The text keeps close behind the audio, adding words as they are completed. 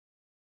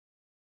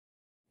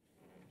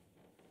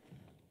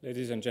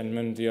Ladies and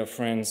gentlemen, dear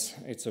friends,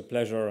 it's a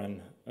pleasure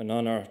and an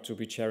honor to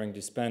be chairing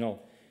this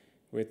panel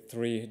with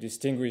three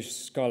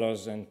distinguished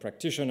scholars and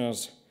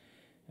practitioners,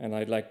 and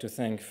I'd like to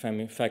thank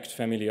Fact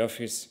Family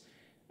Office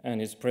and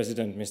its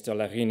president, Mr.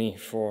 Larini,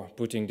 for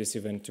putting this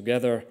event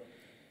together.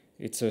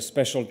 It's a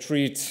special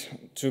treat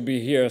to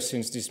be here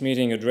since this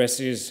meeting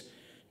addresses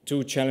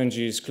two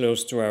challenges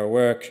close to our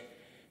work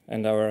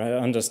and our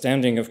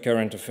understanding of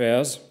current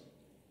affairs.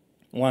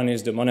 One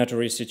is the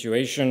monetary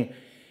situation,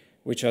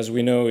 which, as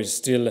we know, is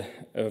still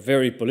a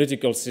very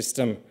political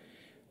system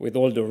with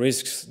all the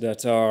risks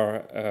that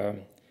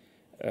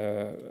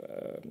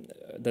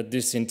that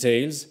this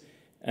entails,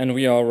 and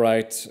we are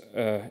right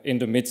in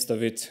the midst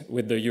of it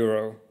with the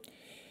euro.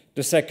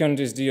 The second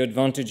is the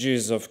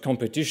advantages of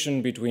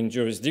competition between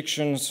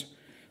jurisdictions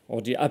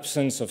or the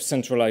absence of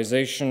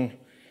centralization,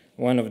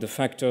 one of the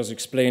factors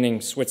explaining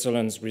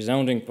Switzerland's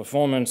resounding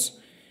performance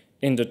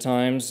in the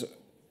times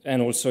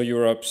and also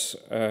Europe's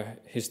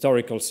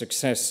historical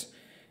success.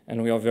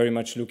 And we are very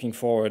much looking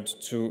forward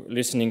to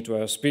listening to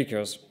our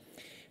speakers.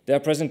 Their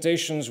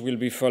presentations will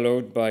be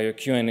followed by a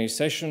Q&A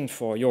session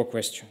for your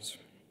questions.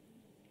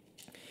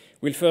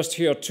 We'll first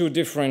hear two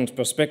different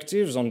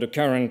perspectives on the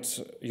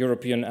current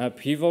European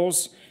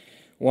upheavals,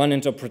 one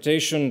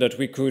interpretation that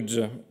we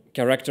could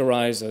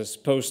characterize as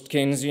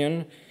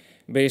post-Keynesian,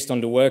 based on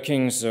the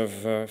workings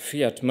of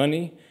fiat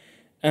money,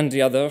 and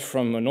the other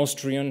from an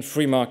Austrian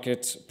free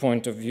market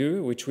point of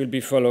view, which will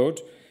be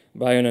followed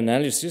by an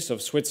analysis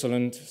of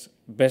Switzerland's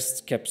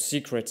best-kept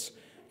secrets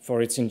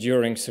for its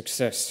enduring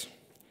success.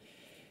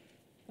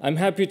 I'm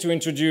happy to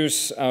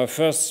introduce our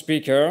first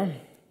speaker.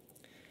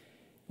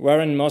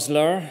 Warren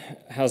Mosler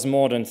has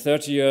more than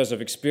 30 years of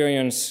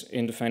experience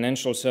in the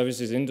financial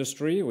services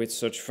industry with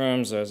such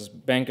firms as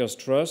Bankers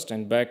Trust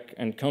and Beck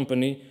 &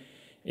 Company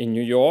in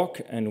New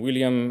York and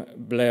William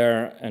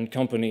Blair &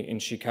 Company in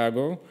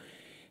Chicago.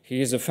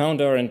 He is a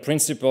founder and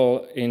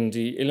principal in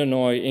the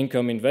Illinois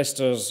Income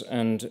Investors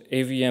and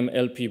AVM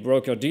LP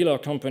broker-dealer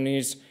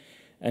companies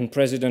and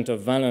president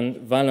of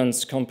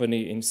Valence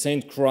Company in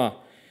St. Croix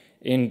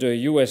in the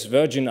US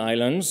Virgin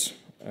Islands,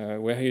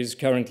 where he is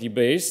currently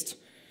based.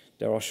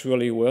 There are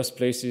surely worse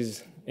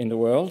places in the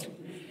world.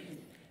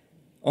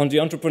 On the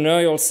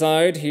entrepreneurial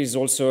side, he is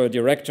also a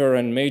director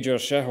and major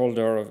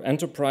shareholder of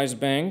Enterprise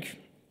Bank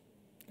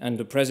and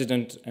the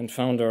president and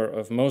founder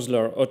of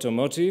Mosler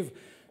Automotive,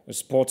 a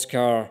sports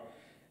car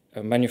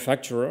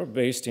manufacturer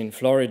based in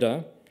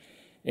Florida.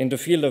 In the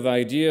field of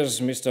ideas,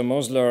 Mr.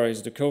 Mosler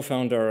is the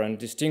co-founder and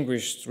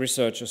distinguished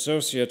research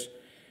associate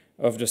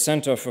of the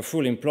Center for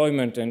Full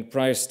Employment and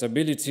Price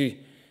Stability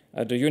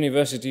at the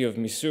University of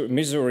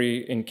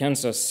Missouri in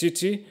Kansas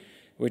City,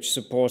 which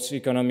supports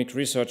economic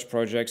research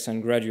projects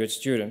and graduate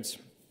students.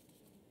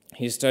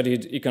 He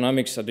studied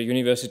economics at the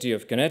University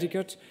of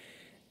Connecticut,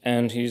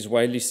 and he is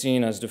widely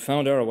seen as the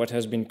founder of what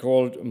has been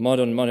called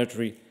modern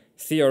monetary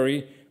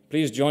theory.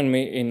 Please join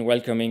me in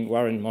welcoming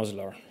Warren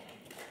Mosler.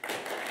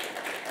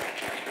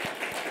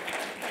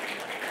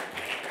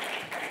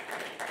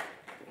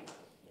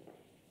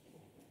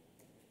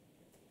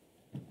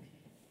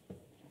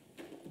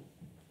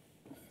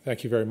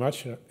 Thank you very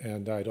much,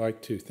 and I'd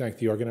like to thank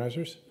the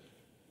organizers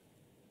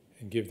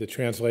and give the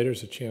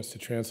translators a chance to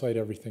translate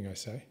everything I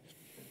say.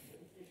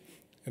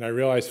 And I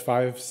realize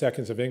 5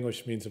 seconds of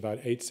English means about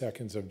 8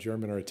 seconds of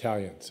German or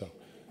Italian, so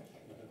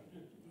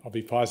I'll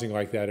be pausing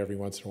like that every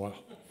once in a while.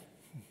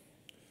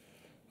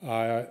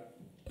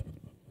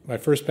 My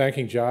first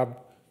banking job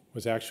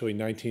was actually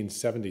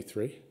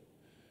 1973,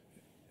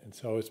 and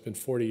so it's been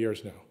 40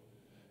 years now.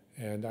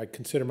 And I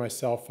consider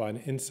myself an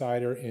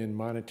insider in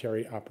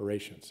monetary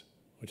operations,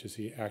 which is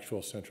the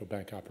actual central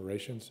bank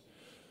operations.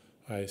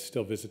 I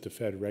still visit the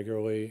Fed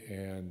regularly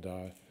and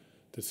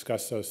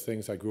discuss those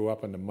things. I grew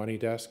up on the money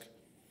desk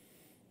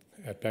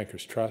at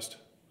Bankers Trust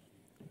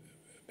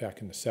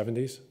back in the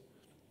 70s,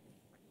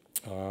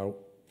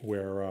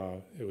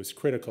 where it was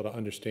critical to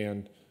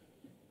understand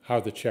how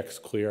the checks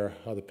clear,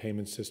 how the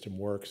payment system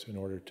works in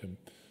order to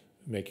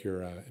make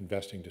your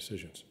investing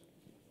decisions.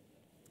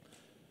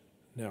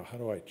 Now, how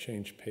do I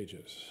change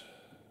pages?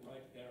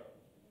 Right arrow.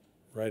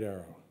 Right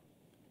arrow.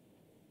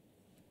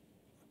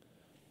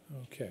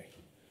 Okay.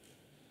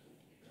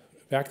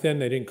 Back then,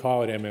 they didn't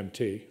call it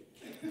MMT,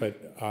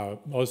 but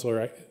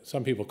Mosler,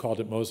 some people called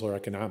it Mosler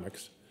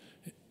economics.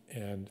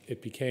 And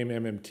it became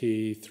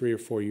MMT 3 or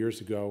 4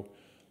 years ago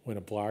when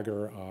a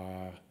blogger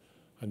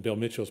on Bill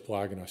Mitchell's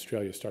blog in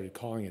Australia started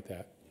calling it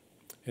that.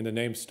 And the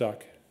name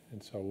stuck,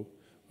 and so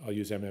I'll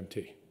use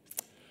MMT.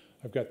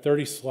 I've got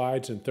 30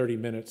 slides in 30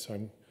 minutes, so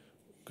I'm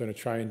going to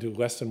try and do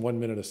less than 1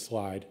 minute a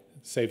slide,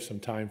 save some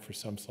time for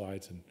some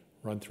slides and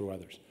run through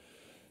others.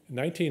 In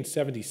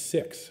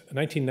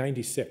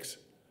 1996,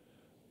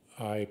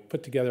 I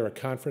put together a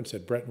conference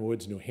at Bretton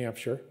Woods, New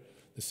Hampshire,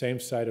 the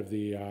same site of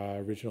the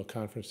original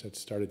conference that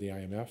started the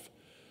IMF,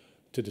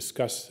 to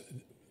discuss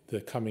the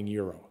coming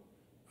euro.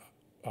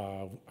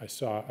 I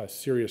saw a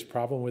serious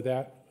problem with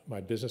that.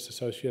 My business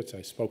associates,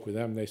 I spoke with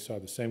them. They saw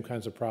the same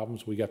kinds of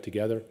problems. We got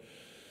together.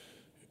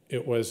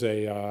 It was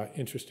an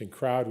interesting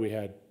crowd. We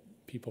had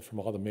people from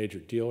all the major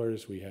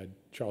dealers. We had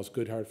Charles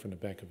Goodhart from the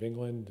Bank of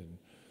England and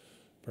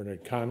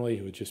Bernard Connolly,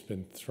 who had just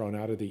been thrown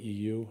out of the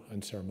EU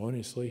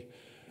unceremoniously,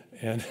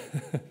 and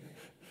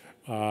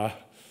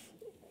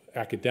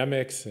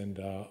academics and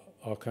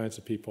all kinds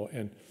of people.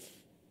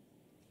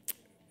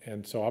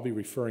 And so I'll be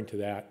referring to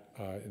that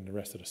in the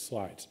rest of the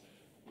slides.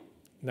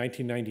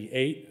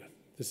 1998,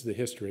 this is the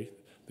history,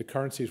 the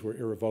currencies were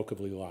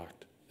irrevocably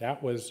locked.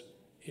 That was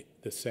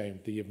the same.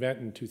 The event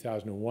in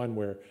 2001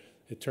 where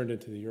it turned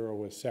into the euro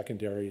was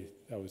secondary,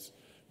 but it was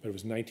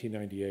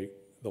 1998,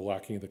 the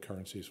locking of the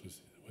currencies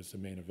was the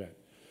main event.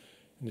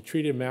 In the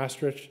Treaty of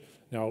Maastricht,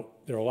 now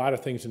there are a lot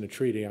of things in the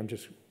treaty, I'm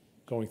just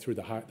going through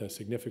the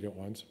significant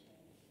ones.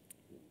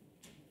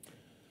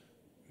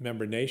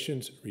 Member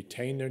nations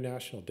retain their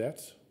national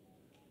debts,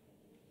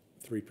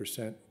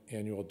 3%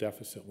 annual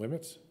deficit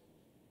limits,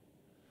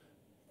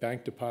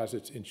 bank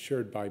deposits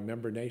insured by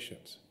member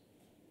nations,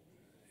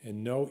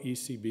 and no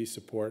ECB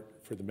support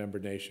for the member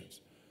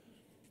nations.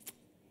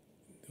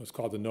 It was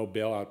called the no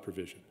bailout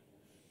provision.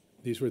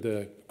 These were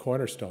the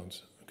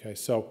cornerstones, okay?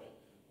 So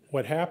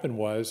what happened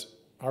was,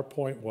 our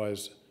point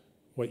was,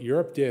 what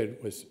Europe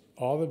did was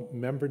all the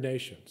member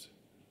nations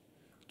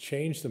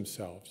changed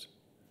themselves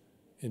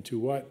into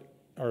what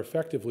are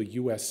effectively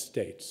US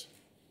states.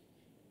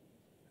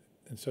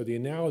 And so the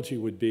analogy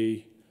would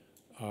be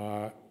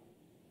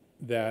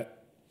that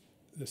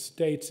the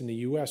states in the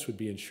US would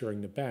be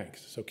insuring the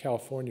banks. So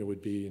California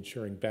would be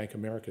insuring Bank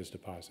America's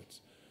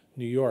deposits.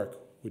 New York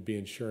would be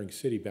insuring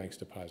Citibank's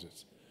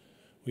deposits.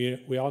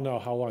 We all know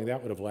how long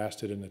that would have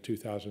lasted in the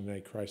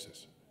 2008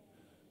 crisis.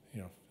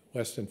 You know,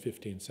 less than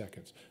 15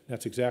 seconds. And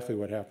that's exactly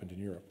what happened in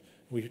Europe.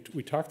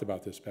 We talked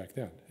about this back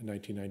then in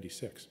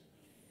 1996.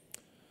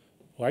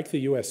 Like the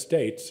US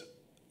states,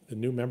 the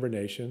new member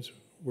nations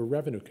were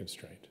revenue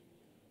constrained,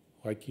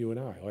 like you and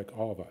I, like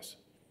all of us.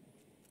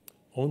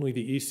 Only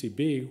the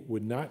ECB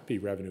would not be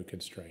revenue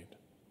constrained,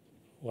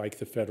 like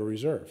the Federal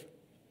Reserve.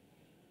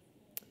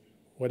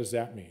 What does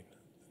that mean?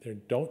 They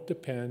don't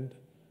depend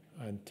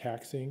on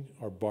taxing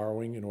or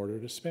borrowing in order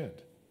to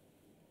spend.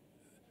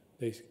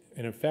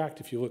 And in fact,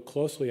 if you look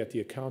closely at the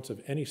accounts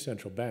of any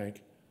central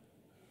bank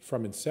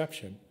from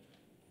inception,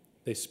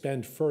 they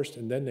spend first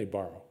and then they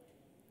borrow.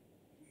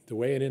 The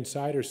way an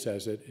insider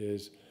says it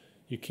is,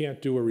 you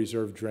can't do a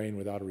reserve drain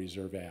without a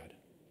reserve add.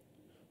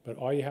 But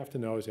all you have to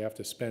know is they have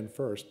to spend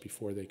first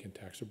before they can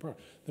tax or borrow.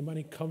 The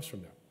money comes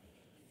from them.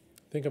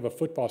 Think of a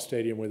football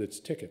stadium with its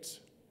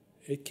tickets.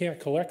 It can't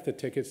collect the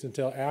tickets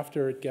until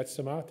after it gets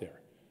them out there,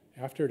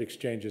 after it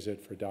exchanges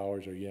it for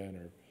dollars or yen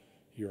or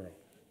euro.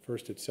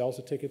 First it sells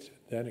the tickets,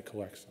 then it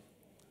collects them.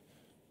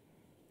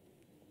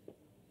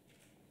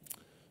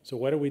 So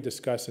what did we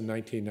discuss in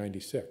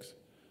 1996?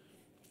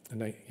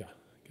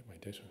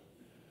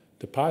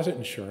 Deposit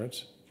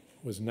insurance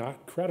was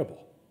not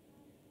credible.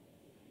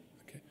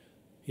 Okay.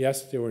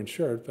 Yes, they were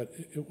insured, but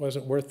it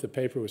wasn't worth the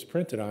paper it was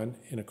printed on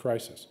in a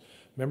crisis.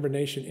 Member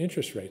nation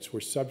interest rates were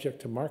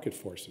subject to market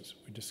forces.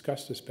 We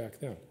discussed this back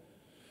then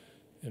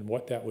and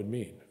what that would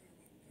mean.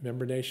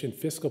 Member nation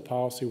fiscal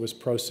policy was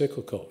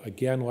pro-cyclical,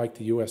 again like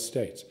the US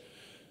states.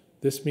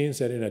 This means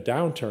that in a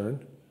downturn,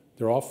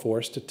 they're all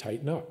forced to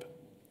tighten up.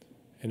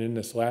 And in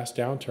this last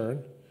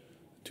downturn,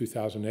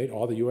 2008,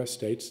 all the US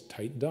states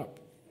tightened up.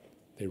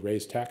 They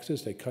raised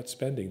taxes, they cut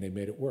spending, they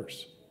made it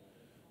worse.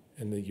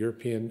 And the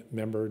European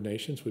member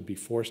nations would be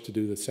forced to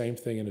do the same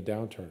thing in a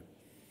downturn.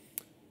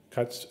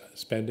 Cut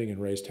spending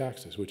and raise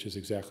taxes, which is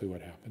exactly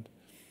what happened.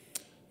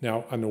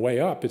 Now, on the way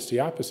up, it's the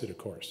opposite, of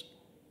course.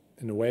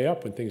 On the way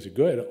up, when things are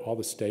good, all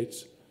the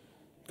states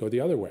go the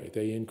other way.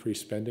 They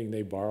increase spending,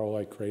 they borrow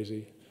like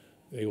crazy,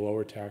 they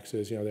lower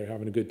taxes, you know, they're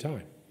having a good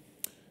time.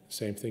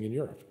 Same thing in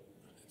Europe.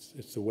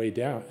 It's the way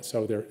down.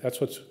 So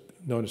that's what's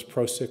known as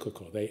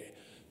pro-cyclical.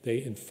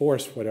 They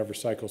enforce whatever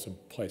cycle's in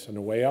place. On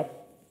the way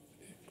up,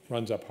 it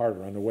runs up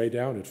harder. On the way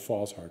down, it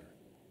falls harder.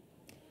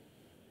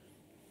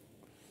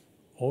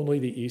 Only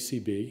the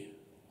ECB,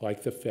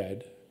 like the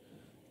Fed,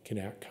 can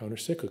act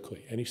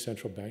countercyclically. Any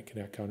central bank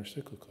can act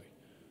countercyclically.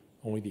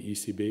 Only the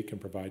ECB can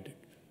provide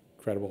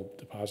credible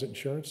deposit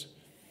insurance.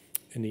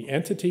 And the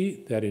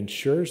entity that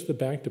insures the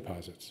bank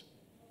deposits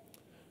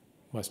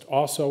must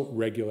also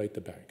regulate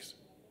the banks.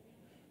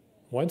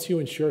 Once you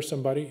insure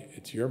somebody,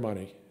 it's your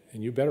money,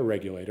 and you better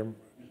regulate them,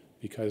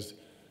 because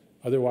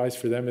otherwise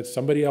for them it's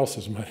somebody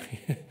else's money,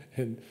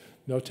 and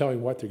no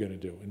telling what they're going to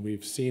do. And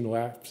we've seen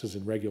lapses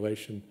in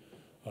regulation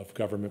of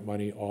government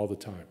money all the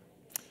time.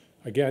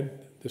 Again,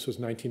 this was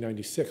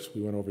 1996,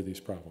 we went over these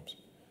problems.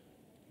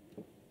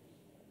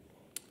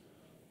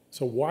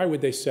 So why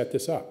would they set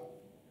this up?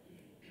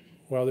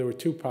 Well, there were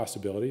two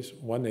possibilities.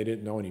 One, they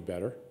didn't know any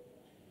better.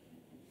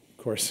 Of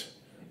course,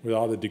 with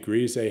all the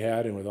degrees they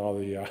had and with all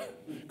the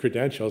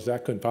credentials,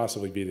 that couldn't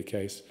possibly be the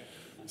case.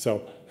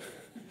 So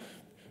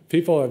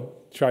people have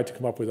tried to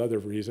come up with other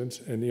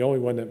reasons, and the only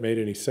one that made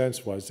any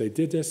sense was they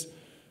did this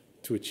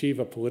to achieve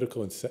a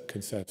political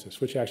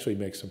consensus, which actually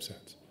makes some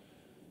sense.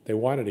 They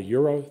wanted a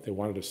euro, they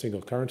wanted a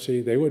single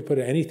currency, they would put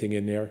anything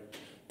in there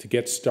to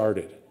get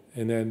started.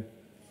 And then,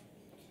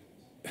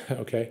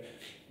 okay,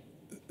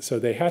 So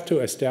they had to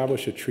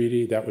establish a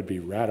treaty that would be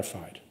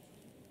ratified.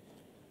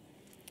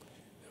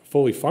 A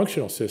fully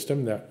functional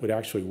system that would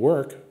actually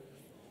work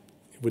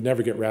would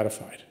never get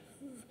ratified.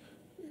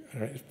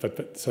 All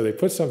right? So they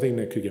put something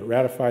that could get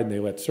ratified, and they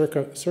let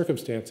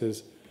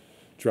circumstances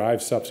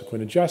drive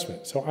subsequent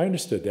adjustment. So I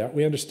understood that.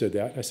 We understood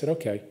that. And I said,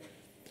 okay,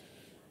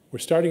 we're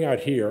starting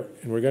out here,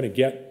 and we're going to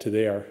get to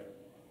there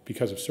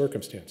because of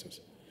circumstances.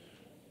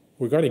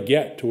 We're going to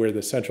get to where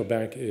the central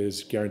bank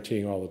is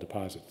guaranteeing all the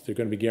deposits. They're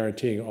going to be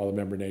guaranteeing all the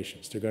member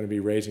nations. They're going to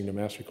be raising the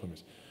Maastricht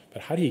limits.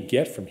 But how do you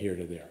get from here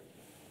to there?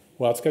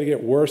 Well, it's going to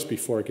get worse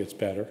before it gets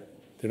better.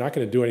 They're not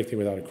going to do anything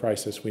without a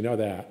crisis. We know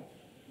that.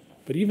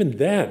 But even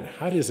then,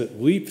 how does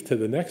it leap to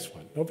the next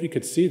one? Nobody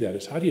could see that.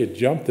 It's how do you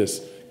jump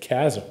this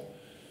chasm?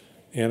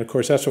 And of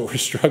course, that's what we're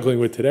struggling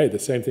with today, the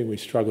same thing we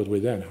struggled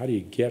with then. How do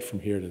you get from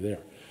here to there?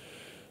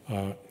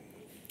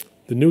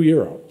 The new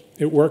euro,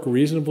 it worked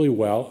reasonably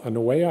well on the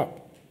way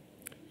up,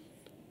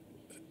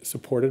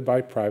 supported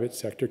by private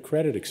sector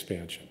credit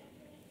expansion.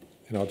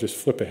 And I'll just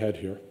flip ahead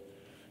here.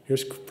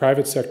 Here's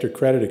private sector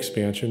credit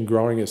expansion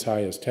growing as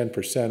high as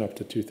 10% up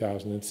to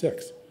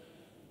 2006.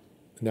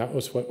 And that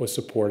was what was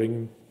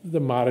supporting the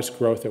modest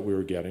growth that we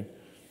were getting.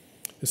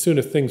 As soon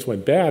as things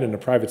went bad and the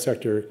private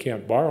sector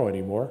can't borrow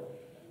anymore,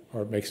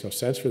 or it makes no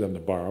sense for them to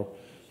borrow,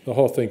 the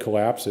whole thing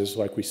collapses,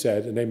 like we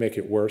said, and they make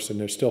it worse, and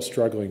they're still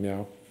struggling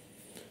now.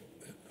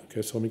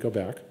 Okay, so let me go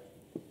back.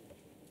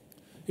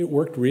 It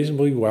worked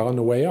reasonably well on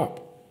the way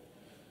up.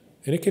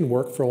 And it can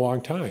work for a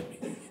long time,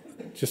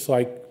 just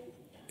like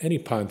any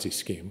Ponzi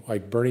scheme,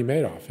 like Bernie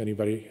Madoff.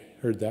 Anybody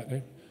heard that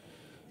name?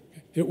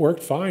 It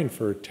worked fine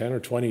for 10 or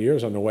 20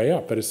 years on the way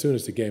up, but as soon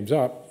as the game's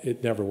up,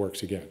 it never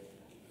works again.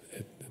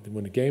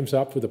 When the game's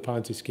up with a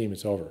Ponzi scheme,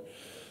 it's over.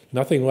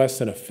 Nothing less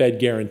than a Fed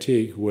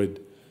guarantee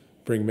would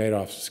bring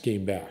Madoff's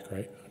scheme back,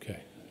 right?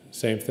 Okay,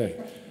 same thing.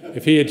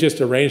 If he had just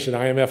arranged an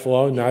IMF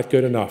loan, not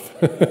good enough.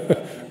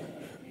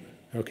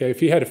 Okay,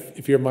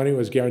 if your money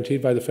was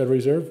guaranteed by the Federal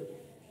Reserve,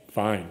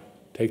 fine,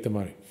 take the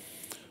money.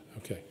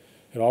 Okay,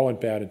 it all went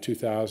bad in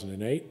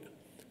 2008.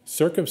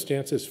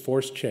 Circumstances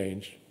forced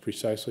change,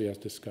 precisely as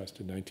discussed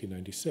in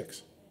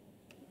 1996.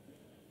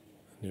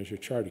 And there's your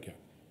chart again.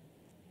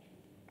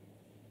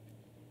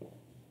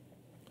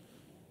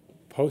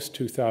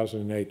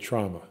 Post-2008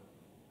 trauma.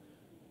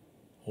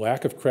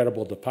 Lack of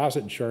credible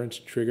deposit insurance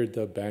triggered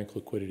the bank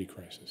liquidity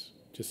crisis,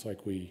 just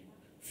like we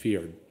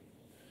feared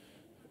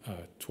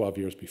 12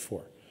 years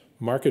before.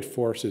 Market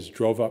forces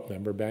drove up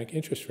member bank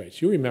interest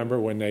rates. You remember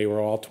when they were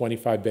all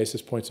 25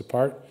 basis points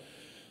apart,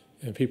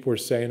 and people were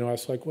saying to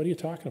us, like, what are you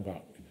talking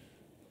about?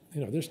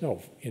 You know, there's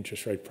no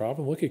interest rate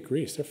problem. Look at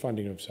Greece. They're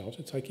funding themselves.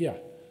 It's like, yeah,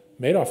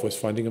 Madoff was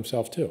funding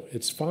himself too.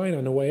 It's fine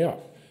on the way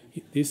up.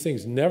 These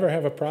things never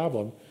have a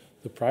problem.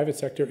 The private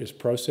sector is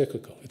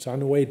pro-cyclical. It's on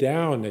the way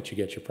down that you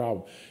get your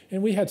problem.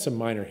 And we had some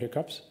minor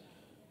hiccups.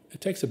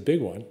 It takes a big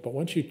one, but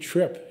once you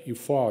trip, you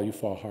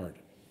fall hard.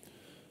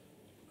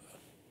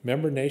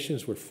 Member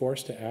nations were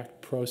forced to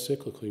act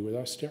pro-cyclically with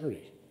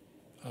austerity,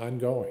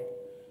 ongoing.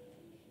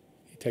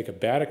 You take a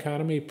bad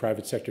economy,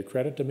 private sector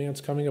credit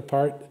demands coming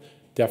apart,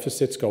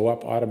 deficits go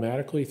up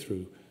automatically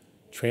through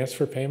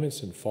transfer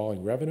payments and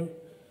falling revenue.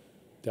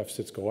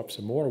 Deficits go up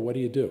some more. What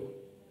do?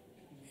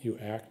 You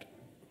act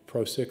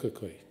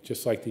pro-cyclically,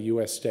 just like the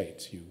US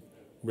states. You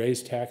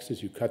raise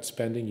taxes, you cut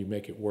spending, you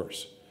make it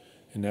worse.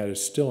 And that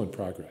is still in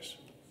progress.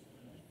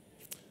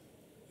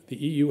 The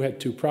EU had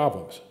two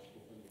problems.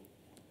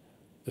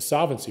 The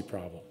solvency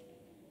problem.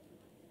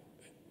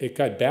 It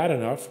got bad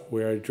enough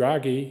where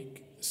Draghi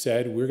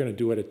said, we're going to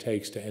do what it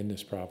takes to end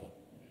this problem.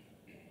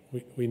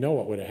 We know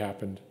what would have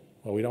happened.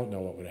 Well, we don't know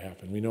what would have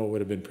happened. We know it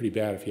would have been pretty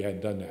bad if he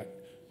hadn't done that,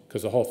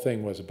 because the whole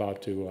thing was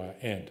about to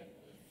end.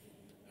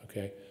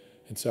 Okay?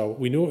 And so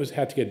we knew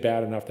had to get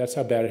bad enough. That's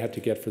how bad it had to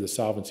get for the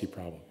solvency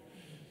problem.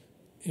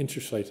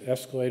 Interest rates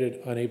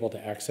escalated, unable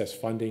to access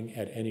funding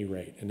at any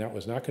rate. And that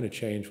was not going to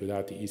change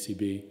without the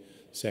ECB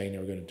saying they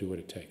were going to do what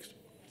it takes.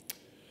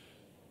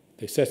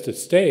 They set the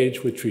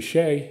stage with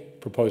Trichet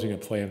proposing a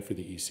plan for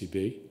the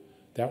ECB.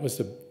 That was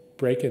the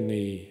break in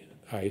the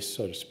ice,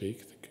 so to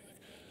speak.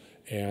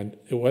 And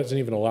it wasn't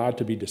even allowed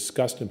to be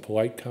discussed in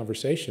polite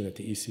conversation that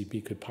the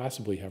ECB could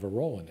possibly have a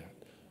role in that.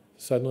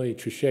 Suddenly,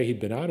 Trichet, he'd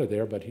been out of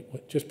there,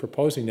 but just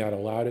proposing that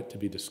allowed it to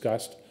be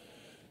discussed.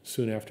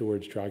 Soon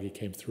afterwards, Draghi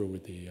came through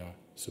with the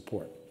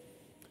support.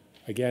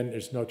 Again,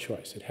 there's no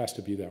choice. It has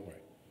to be that way.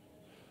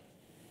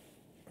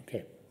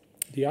 Okay,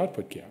 the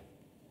output gap.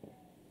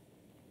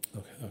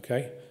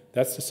 Okay,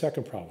 that's the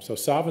second problem. So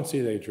solvency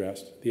they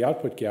addressed. The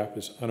output gap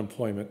is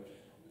unemployment,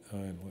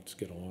 and let's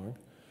get along.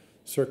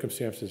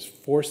 Circumstances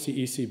force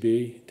the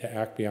ECB to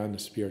act beyond the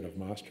spirit of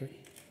Maastricht.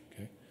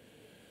 Okay.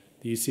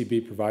 The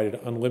ECB provided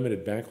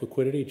unlimited bank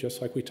liquidity,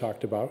 just like we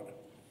talked about.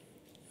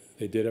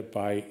 They did it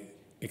by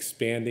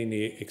expanding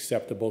the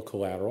acceptable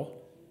collateral.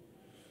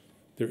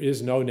 There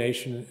is no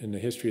nation in the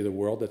history of the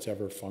world that's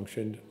ever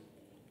functioned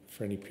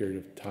for any period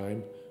of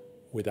time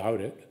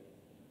without it.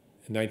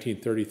 In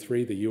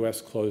 1933, the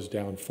US closed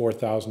down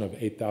 4,000 of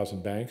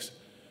 8,000 banks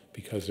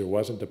because there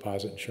wasn't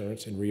deposit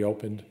insurance and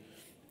reopened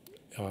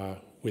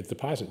with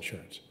deposit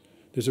insurance.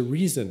 There's a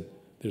reason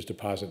there's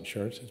deposit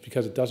insurance. It's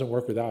because it doesn't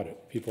work without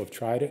it. People have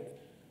tried it.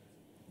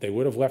 They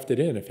would have left it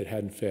in if it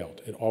hadn't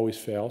failed. It always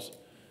fails,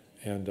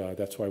 and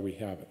that's why we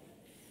have it.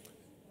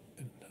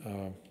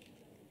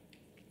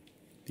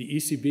 The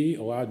ECB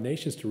allowed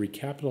nations to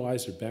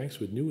recapitalize their banks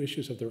with new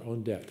issues of their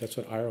own debt. That's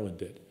what Ireland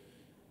did.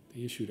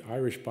 They issued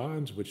Irish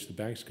bonds, which the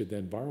banks could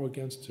then borrow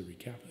against to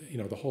recapitalize. You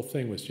know, the whole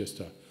thing was just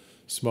a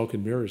smoke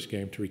and mirrors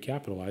game to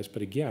recapitalize.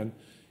 But again,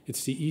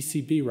 it's the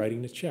ECB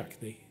writing the check.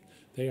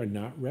 They are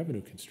not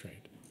revenue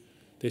constrained.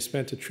 They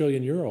spent €1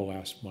 trillion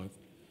last month.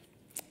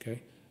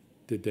 Okay,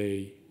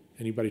 did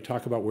anybody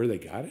talk about where they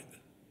got it?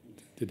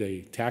 Did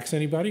they tax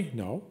anybody?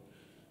 No.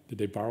 Did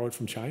they borrow it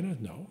from China?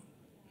 No.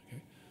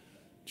 Okay.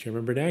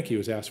 Chairman Bernanke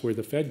was asked where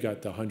the Fed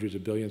got the hundreds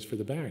of billions for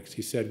the banks.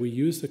 He said, we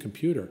use the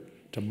computer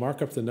to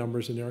mark up the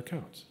numbers in their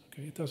accounts.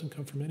 Okay, it doesn't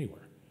come from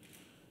anywhere.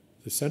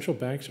 The central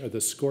banks are the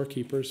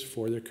scorekeepers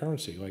for their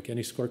currency. Like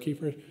any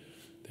scorekeeper,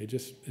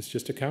 it's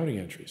just accounting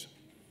entries.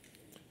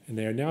 And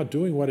they are now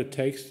doing what it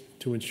takes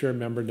to ensure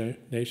member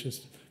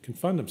nations can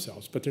fund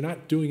themselves. But they're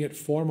not doing it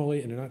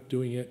formally, and they're not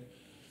doing it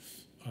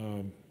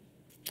on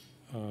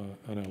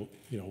a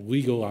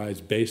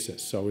legalized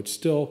basis. So it's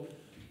still,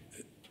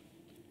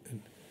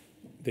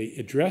 they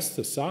address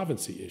the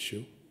solvency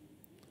issue,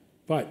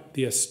 but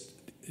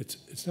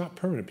it's not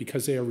permanent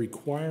because they are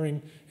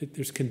requiring,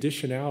 there's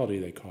conditionality,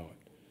 they call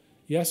it.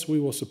 Yes, we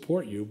will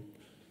support you,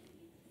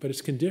 but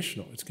it's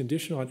conditional. It's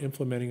conditional on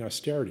implementing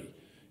austerity.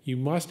 You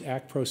must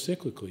act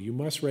pro-cyclically. You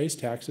must raise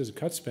taxes,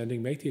 cut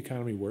spending, make the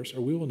economy worse,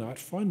 or we will not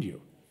fund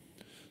you.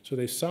 So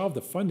they've solved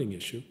the funding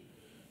issue,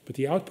 but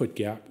the output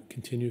gap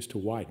continues to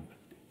widen.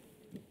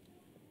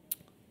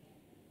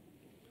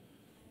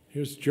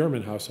 Here's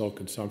German household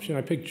consumption.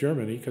 I picked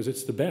Germany because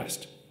it's the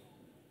best.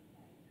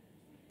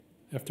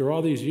 After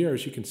all these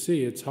years, you can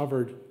see it's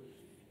hovered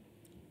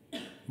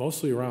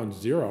mostly around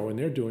 0, and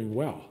they're doing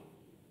well.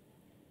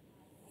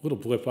 A little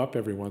blip up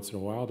every once in a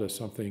while to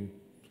something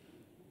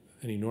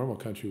any normal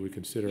country would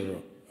consider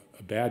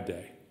a bad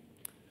day.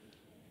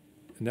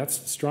 And that's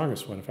the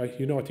strongest one.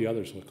 You know what the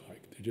others look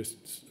like. They're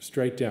just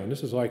straight down.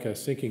 This is like a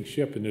sinking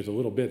ship, and there's a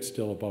little bit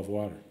still above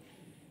water.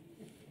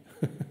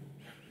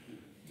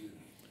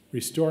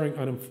 Restoring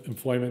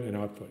unemployment and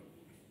output.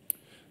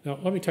 Now,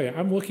 let me tell you,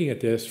 I'm looking at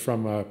this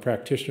from a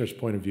practitioner's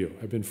point of view.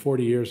 I've been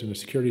 40 years in the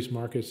securities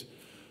markets.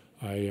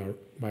 When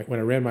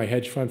I ran my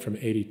hedge fund from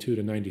 82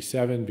 to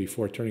 97,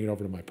 before turning it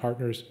over to my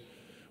partners,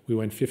 we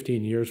went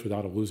 15 years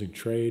without a losing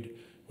trade.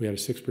 We had a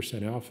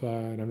 6% alpha,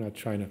 and I'm not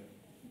trying to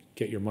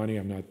get your money.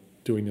 I'm not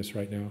doing this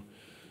right now.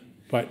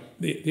 But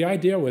the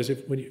idea was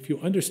if you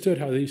understood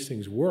how these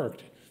things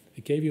worked,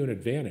 it gave you an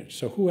advantage.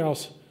 So who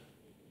else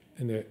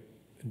in the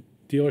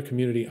dealer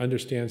community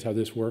understands how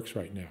this works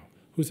right now?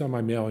 Who's on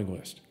my mailing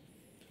list?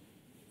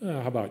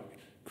 How about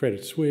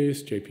Credit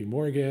Suisse, JP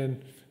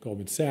Morgan,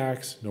 Goldman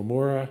Sachs,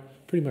 Nomura,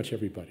 pretty much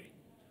everybody.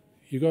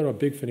 You go to a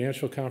big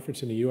financial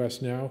conference in the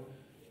US now,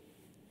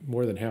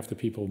 more than half the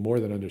people more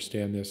than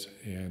understand this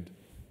and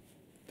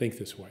think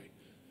this way.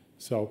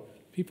 So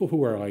people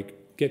who are like,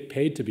 get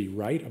paid to be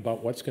right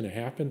about what's going to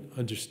happen,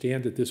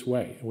 understand it this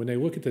way. And when they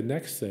look at the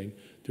next thing,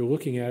 they're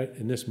looking at it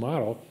in this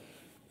model,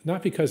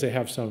 not because they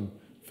have some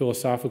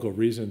philosophical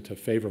reason to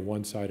favor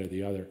one side or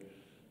the other.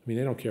 I mean,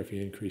 they don't care if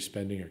you increase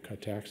spending or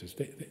cut taxes,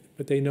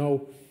 but they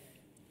know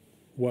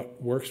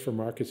what works for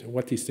markets and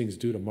what these things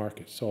do to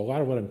markets. So a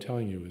lot of what I'm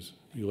telling you is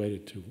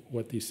related to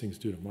what these things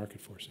do to market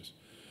forces.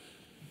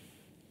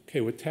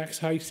 Okay, with tax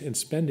hikes and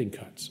spending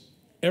cuts,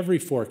 every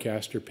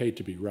forecaster paid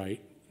to be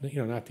right,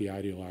 not the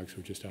ideologues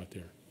who are just out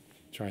there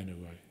trying to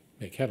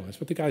make headlines,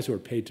 but the guys who are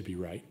paid to be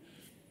right,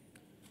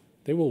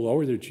 they will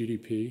lower their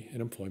GDP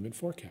and employment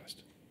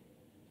forecast.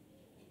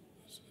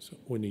 So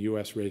when the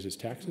US raises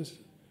taxes,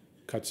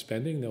 cuts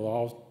spending, they'll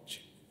all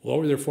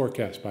lower their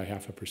forecast by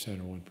 0.5%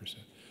 or 1%.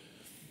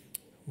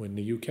 When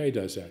the UK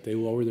does that, they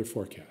lower their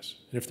forecasts.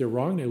 And if they're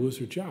wrong, they lose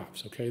their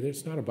jobs, okay?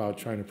 It's not about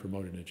trying to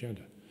promote an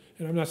agenda.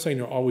 And I'm not saying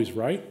they're always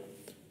right,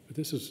 but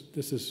this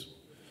is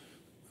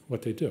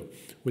what they do.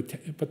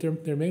 But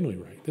they're mainly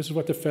right. This is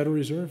what the Federal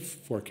Reserve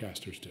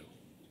forecasters do.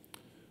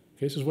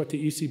 Okay, this is what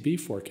the ECB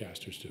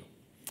forecasters do.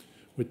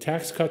 With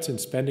tax cuts and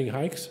spending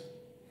hikes,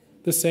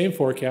 the same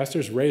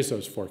forecasters raise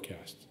those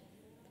forecasts.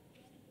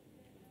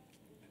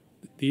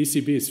 The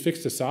ECB has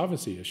fixed the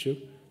solvency issue,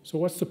 so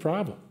what's the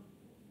problem?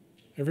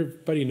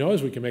 Everybody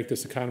knows we can make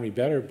this economy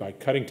better by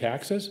cutting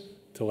taxes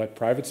to let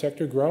private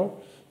sector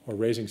grow or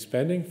raising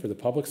spending for the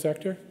public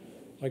sector.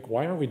 Like,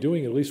 why aren't we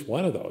doing at least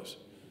one of those?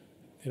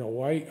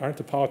 Why aren't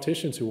the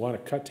politicians who want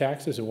to cut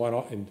taxes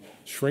and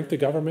shrink the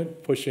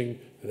government pushing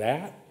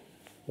that?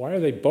 Why are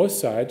they both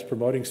sides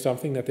promoting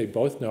something that they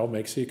both know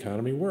makes the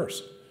economy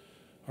worse?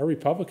 Our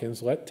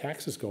Republicans let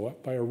taxes go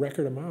up by a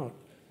record amount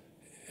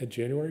at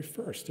January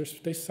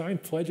 1st. They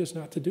signed pledges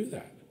not to do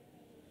that.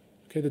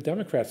 Okay, the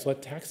Democrats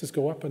let taxes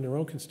go up in their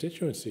own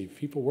constituency,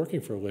 people working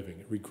for a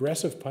living,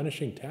 regressive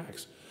punishing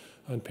tax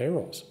on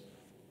payrolls.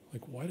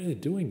 Like, why are they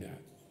doing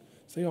that?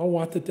 So they all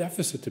want the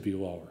deficit to be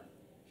lower.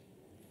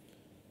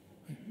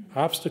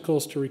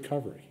 Obstacles to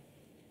recovery.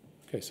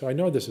 Okay, so I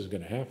know this is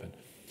going to happen.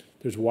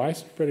 There's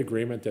widespread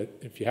agreement that,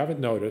 if you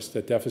haven't noticed,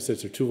 that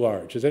deficits are too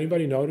large. Has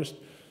anybody noticed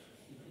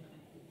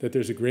that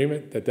there's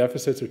agreement that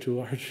deficits are too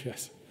large?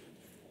 Yes.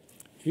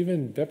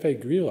 Even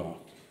Beppe Grillo,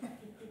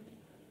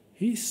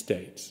 he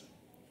states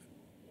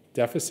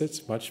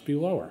deficits must be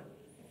lower.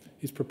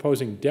 He's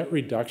proposing debt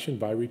reduction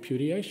by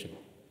repudiation.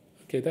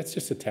 Okay, that's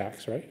just a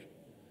tax, right?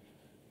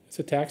 It's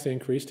a tax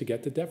increase to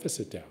get the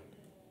deficit down.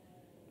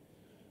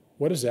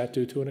 What does that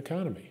do to an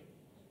economy?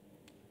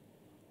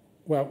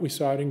 Well, we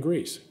saw it in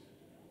Greece.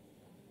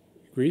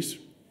 Greece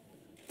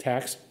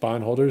taxed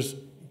bondholders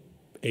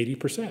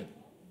 80%.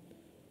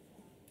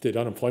 Did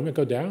unemployment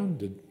go down?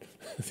 Did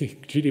the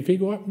GDP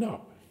go up?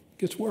 No, it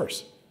gets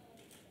worse.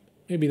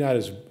 Maybe not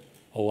as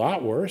a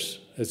lot worse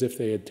as if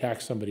they had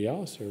taxed somebody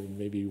else, or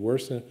maybe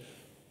worse than,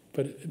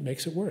 but it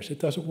makes it worse. It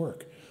doesn't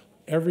work.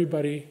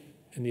 Everybody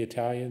in the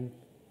Italian,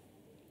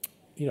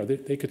 you know,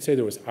 they could say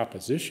there was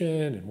opposition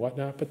and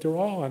whatnot, but they're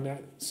all on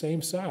that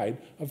same side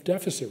of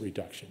deficit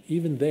reduction,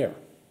 even there.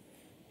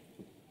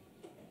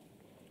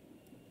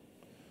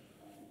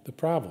 The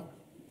problem,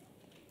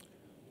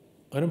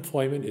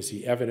 unemployment is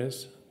the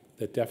evidence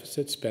that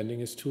deficit spending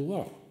is too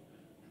low.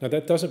 Now,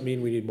 that doesn't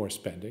mean we need more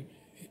spending.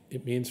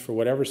 It means for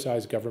whatever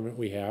size government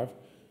we have,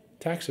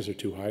 taxes are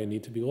too high and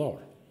need to be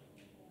lower.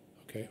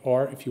 Okay?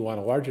 Or if you want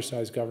a larger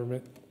size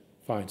government,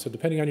 fine. So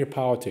depending on your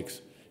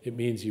politics, it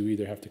means you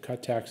either have to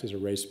cut taxes or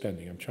raise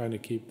spending. I'm trying to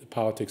keep the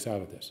politics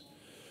out of this.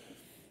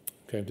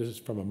 Okay, this is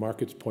from a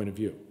market's point of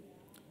view.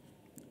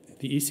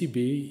 The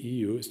ECB,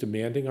 EU, is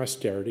demanding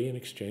austerity in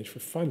exchange for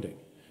funding,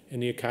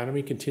 and the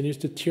economy continues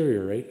to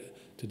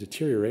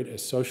deteriorate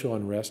as social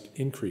unrest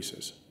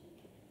increases.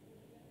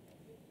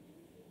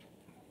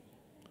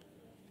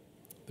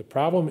 The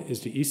problem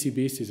is the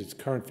ECB sees its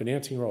current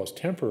financing role as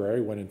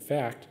temporary when, in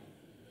fact,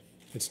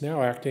 it's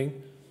now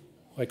acting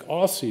like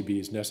all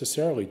CBs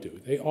necessarily do.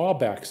 They all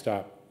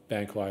backstop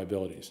bank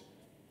liabilities.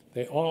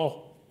 They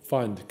all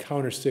fund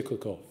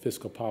counter-cyclical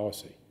fiscal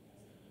policy.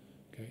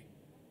 Okay?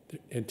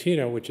 And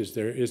TINA, which is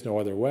there is no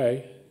other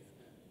way,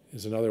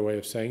 is another way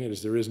of saying it,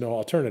 is there is no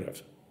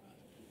alternative.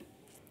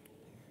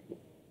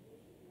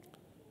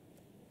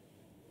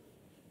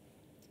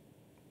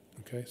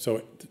 Okay,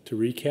 so to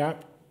recap,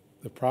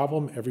 the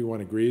problem,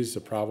 everyone agrees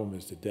the problem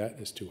is the debt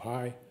is too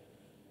high.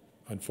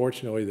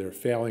 Unfortunately, they're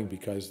failing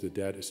because the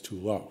debt is too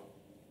low.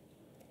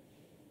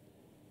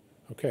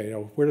 Okay,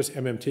 now where does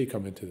MMT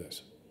come into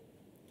this?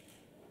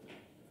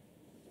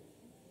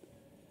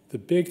 The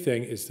big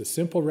thing is the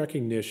simple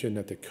recognition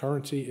that the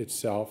currency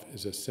itself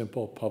is a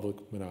simple public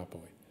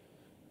monopoly,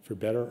 for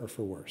better or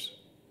for worse.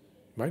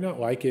 You might not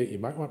like it, you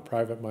might want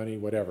private money,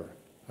 whatever.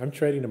 I'm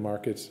trading the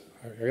markets,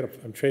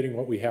 I'm trading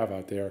what we have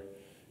out there.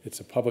 It's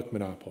a public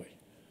monopoly.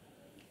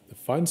 The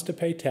funds to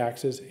pay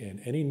taxes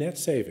and any net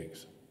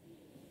savings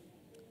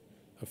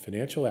of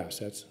financial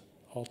assets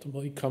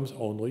ultimately comes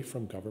only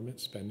from government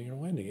spending or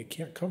lending. It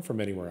can't come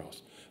from anywhere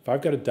else. If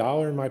I've got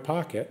 $1 in my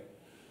pocket,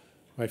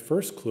 my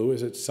first clue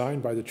is it's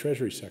signed by the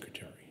Treasury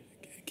Secretary.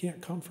 It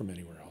can't come from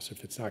anywhere else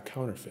if it's not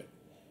counterfeit.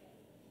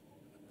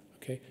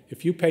 Okay?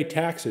 If you pay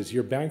taxes,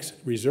 your bank's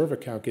reserve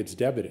account gets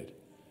debited.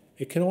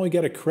 It can only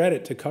get a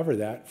credit to cover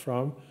that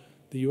from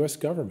the US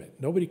government.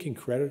 Nobody can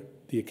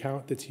credit the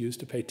account that's used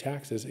to pay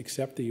taxes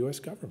except the US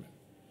government.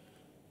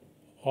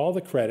 All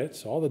the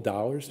credits, all the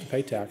dollars to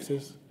pay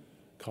taxes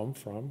come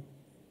from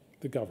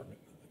the government,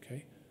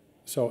 okay?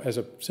 So as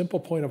a simple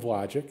point of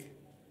logic,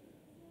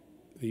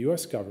 the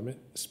US government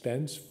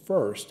spends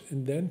first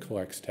and then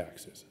collects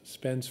taxes,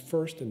 spends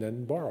first and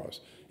then borrows.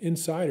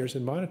 Insiders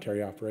in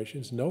monetary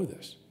operations know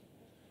this.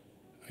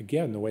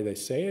 Again, the way they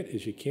say it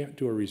is you can't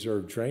do a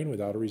reserve drain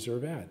without a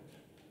reserve add.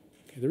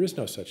 Okay, there is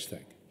no such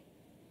thing.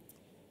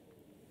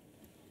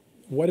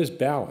 What is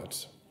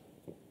balance?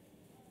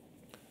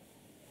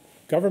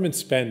 Government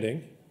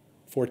spending,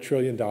 $4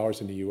 trillion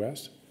in the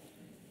US,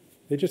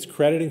 they're just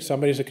crediting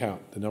somebody's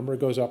account. The number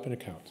goes up in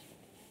accounts.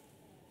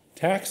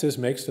 Taxes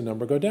makes the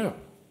number go down.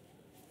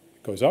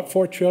 It goes up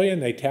 4 trillion,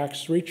 they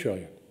tax 3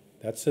 trillion.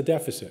 That's the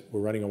deficit.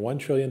 We're running a 1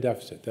 trillion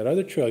deficit. That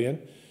other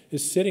trillion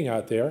is sitting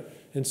out there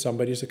in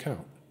somebody's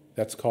account.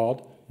 That's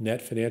called net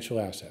financial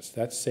assets.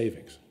 That's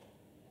savings.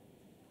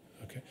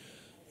 Okay.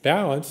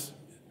 Balance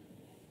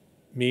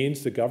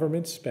means the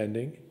government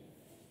spending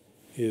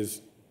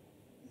is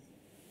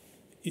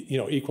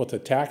equal to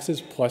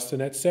taxes plus the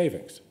net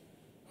savings.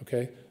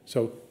 Okay?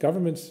 So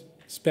government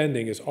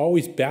spending is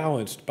always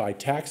balanced by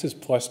taxes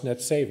plus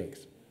net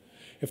savings.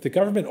 If the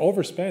government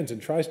overspends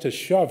and tries to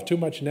shove too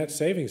much net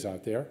savings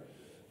out there,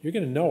 you're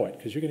going to know it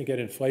because you're going to get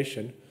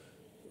inflation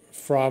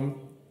from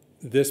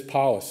this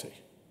policy.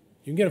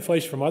 You can get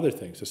inflation from other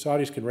things. The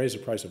Saudis can raise the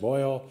price of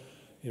oil.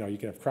 You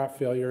can have crop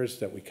failures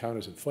that we count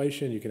as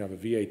inflation. You can have a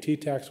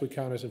VAT tax we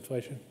count as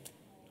inflation.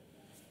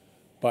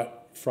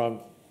 But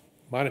from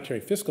monetary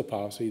and fiscal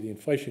policy, the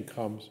inflation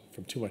comes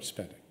from too much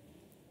spending.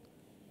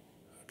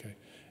 Okay,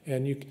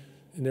 and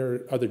there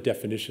are other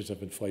definitions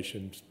of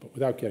inflation, but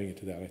without getting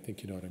into that, I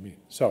think you know what I mean.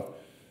 So,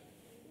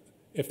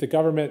 if the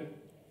government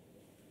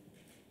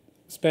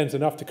spends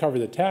enough to cover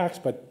the tax,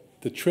 but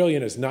the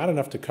trillion is not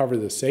enough to cover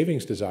the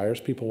savings desires,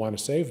 people want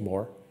to save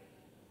more,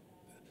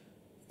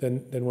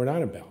 then we're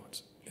not in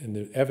balance. And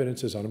the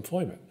evidence is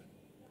unemployment.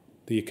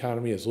 The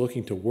economy is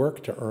looking to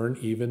work to earn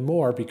even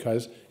more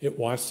because it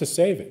wants to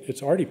save it.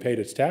 It's already paid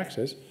its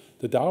taxes.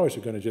 The dollars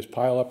are going to just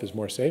pile up as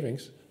more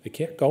savings. They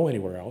can't go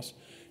anywhere else.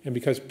 And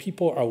because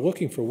people are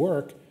looking for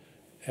work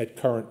at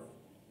current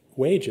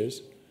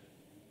wages,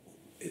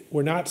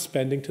 we're not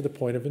spending to the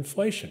point of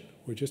inflation.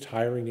 We're just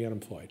hiring the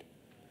unemployed.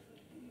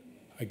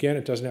 Again,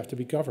 it doesn't have to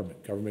be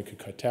government. Government could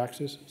cut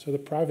taxes, so the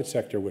private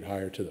sector would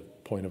hire to the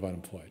point of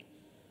unemployed.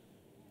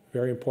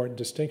 Very important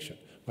distinction.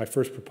 My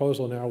first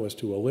proposal now was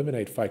to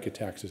eliminate FICA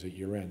taxes at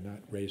year end, not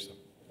raise them,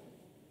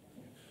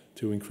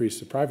 to increase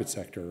the private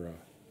sector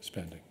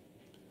spending.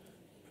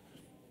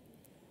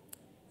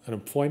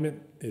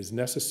 Unemployment is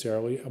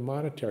necessarily a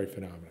monetary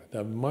phenomenon.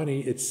 The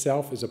money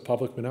itself is a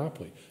public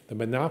monopoly. The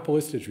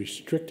monopolist is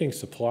restricting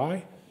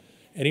supply.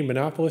 Any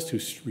monopolist who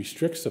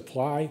restricts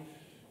supply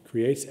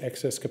creates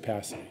excess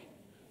capacity.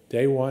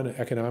 Day one,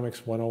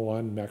 economics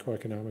 101,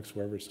 macroeconomics,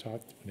 wherever it's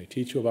taught, when they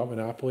teach you about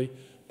monopoly,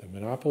 the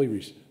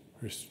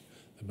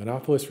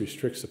monopolist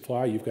restricts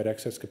supply, you've got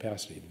excess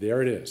capacity.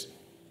 There it is.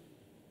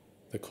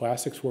 The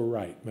classics were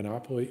right.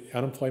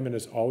 Unemployment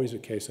is always a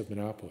case of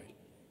monopoly.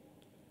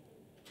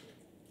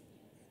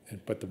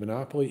 But the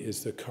monopoly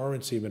is the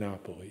currency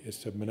monopoly. It's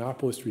the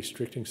monopolist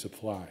restricting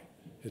supply.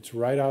 It's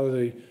right out of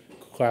the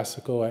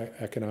classical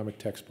economic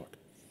textbook.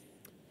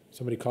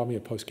 Somebody called me a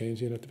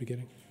post-Keynesian at the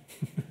beginning.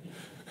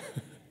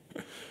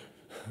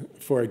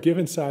 For a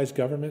given size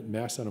government,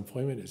 mass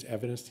unemployment is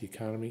evidence the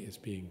economy is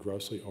being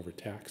grossly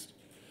overtaxed.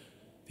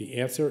 The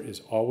answer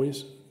is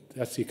always,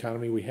 that's the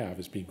economy we have,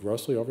 is being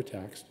grossly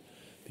overtaxed.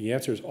 The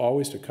answer is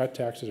always to cut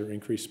taxes or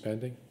increase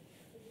spending,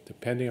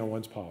 depending on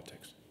one's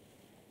politics.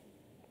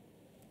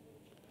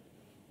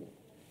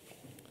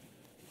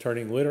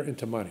 Turning litter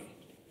into money.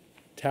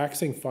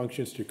 Taxing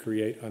functions to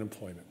create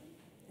unemployment.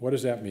 What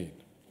does that mean?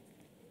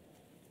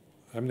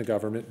 I'm the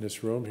government in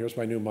this room. Here's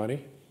my new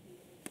money,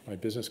 my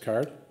business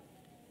card.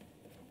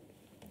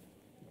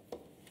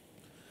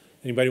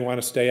 Anybody want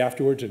to stay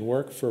afterwards and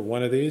work for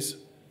one of these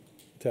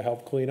to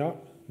help clean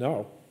up?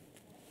 No.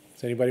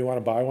 Does anybody want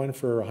to buy one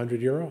for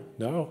 100 euro?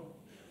 No.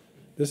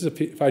 This is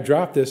if I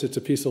drop this, it's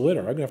a piece of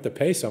litter. I'm going to have to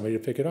pay somebody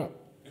to pick it up.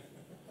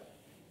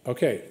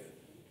 Okay.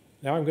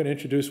 Now I'm going to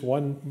introduce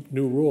one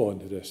new rule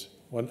into this.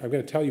 I'm going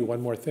to tell you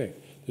one more thing.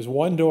 There's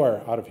one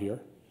door out of here,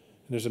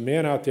 and there's a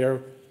man out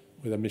there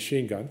with a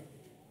machine gun,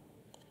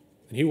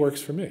 and he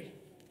works for me.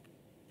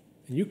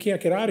 And you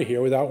can't get out of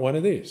here without one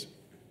of these.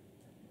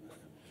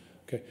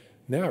 Okay.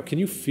 Now, can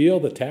you feel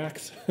the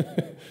tax?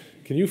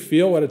 Can you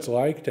feel what it's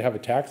like to have a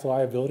tax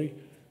liability?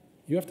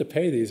 You have to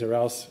pay these or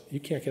else you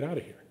can't get out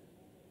of here.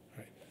 All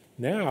right.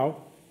 Now,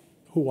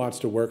 who wants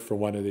to work for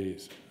one of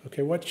these?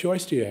 Okay, what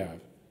choice do you have?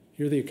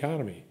 You're the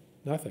economy.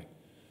 Nothing.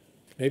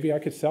 Maybe I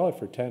could sell it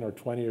for 10 or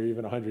 20 or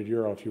even 100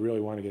 euro if you really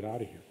want to get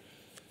out of here.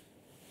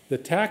 The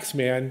tax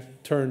man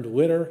turned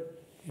litter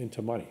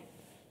into money.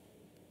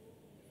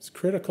 It's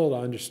critical to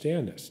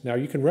understand this. Now,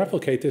 you can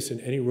replicate this in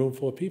any room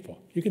full of people.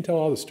 You can tell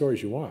all the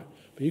stories you want,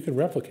 but you can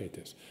replicate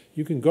this.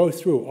 You can go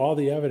through all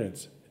the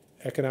evidence,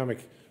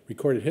 economic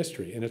recorded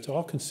history, and it's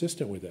all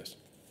consistent with this.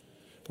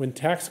 When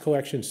tax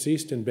collection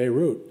ceased in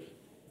Beirut,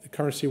 the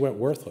currency went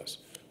worthless.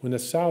 When the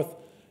South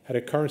had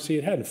a currency,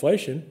 it had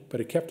inflation, but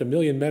it kept 1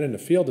 million men in the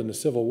field in the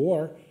Civil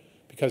War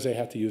because they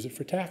had to use it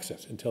for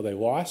taxes until they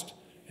lost,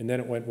 and then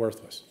it went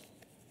worthless.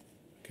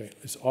 Okay,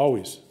 it's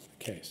always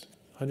the case,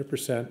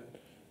 100%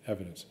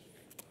 evidence.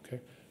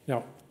 Okay,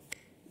 now,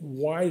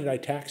 why did I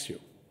tax you?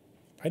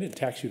 I didn't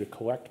tax you to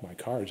collect my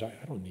cards. I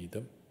don't need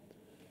them.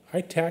 I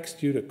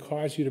taxed you to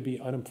cause you to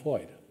be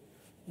unemployed.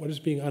 What does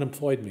being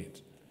unemployed mean?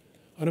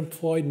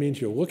 Unemployed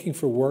means you're looking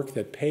for work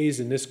that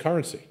pays in this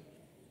currency.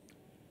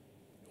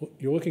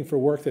 You're looking for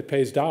work that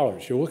pays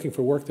dollars. You're looking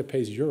for work that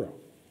pays euro.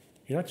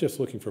 You're not just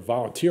looking for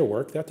volunteer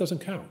work. That doesn't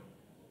count.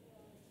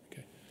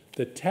 Okay.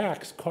 The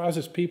tax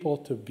causes people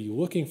to be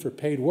looking for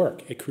paid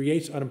work. It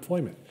creates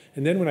unemployment.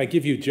 And then when I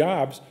give you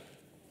jobs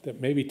that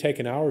maybe take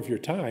an hour of your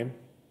time,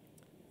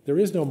 there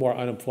is no more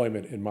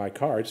unemployment in my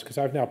cards because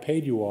I've now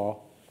paid you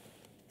all.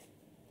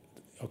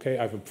 Okay,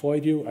 I've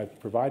employed you. I've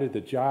provided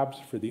the jobs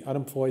for the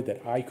unemployed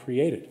that I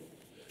created.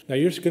 Now,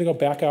 you're just going to go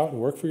back out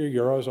and work for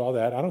your euros, all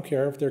that. I don't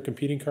care if they're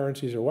competing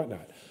currencies or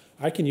whatnot.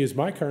 I can use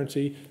my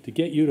currency to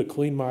get you to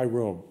clean my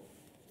room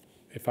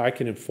if I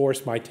can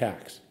enforce my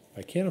tax. If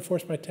I can't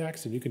enforce my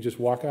tax, then you can just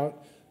walk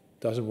out.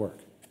 It doesn't work.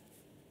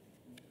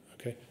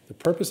 Okay? The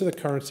purpose of the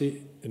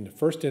currency, in the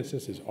first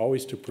instance, is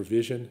always to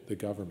provision the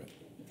government.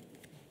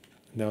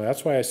 Now,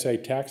 that's why I say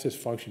taxes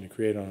function to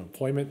create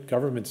unemployment.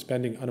 Government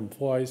spending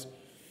employs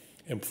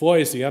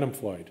the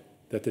unemployed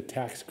that the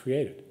tax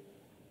created.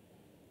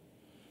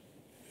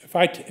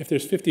 If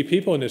there's 50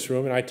 people in this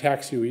room and I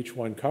tax you each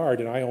one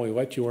card and I only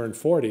let you earn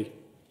 40,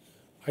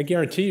 I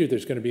guarantee you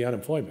there's going to be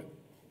unemployment.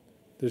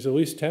 There's at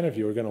least 10 of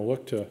you who are going to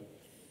look to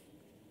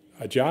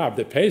a job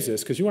that pays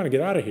this because you want to get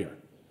out of here.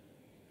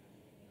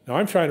 Now,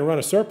 I'm trying to run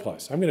a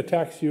surplus. I'm going to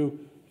tax you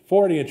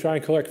 40 and try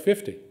and collect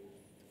 50.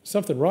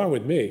 Something wrong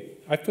with me.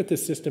 I put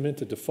this system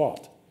into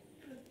default.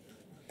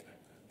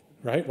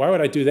 Right? Why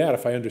would I do that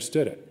if I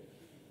understood it?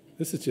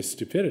 This is just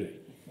stupidity.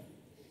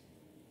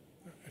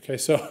 Okay,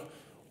 so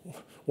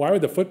why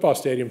would the football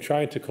stadium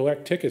try to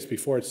collect tickets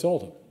before it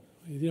sold them?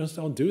 You just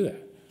don't do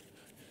that.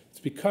 It's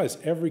because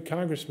every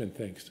congressman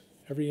thinks,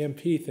 every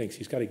MP thinks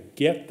he's got to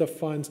get the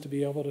funds to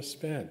be able to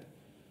spend.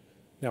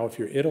 Now, if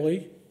you're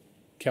Italy,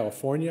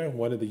 California,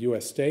 one of the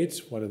US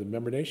states, one of the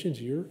member nations,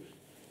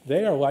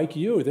 they are like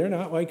you. They're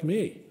not like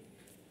me.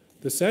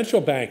 The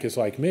central bank is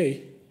like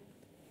me.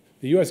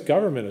 The US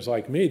government is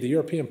like me. The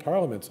European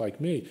Parliament's like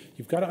me.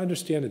 You've got to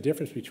understand the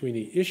difference between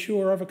the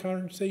issuer of a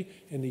currency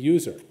and the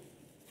user.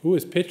 Who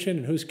is pitching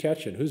and who's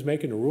catching, who's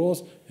making the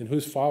rules and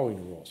who's following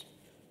the rules.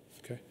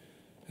 Okay?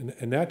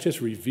 And that just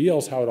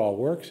reveals how it all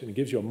works, and it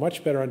gives you a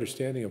much better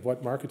understanding of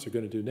what markets are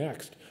going to do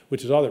next,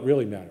 which is all that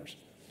really matters.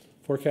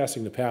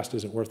 Forecasting the past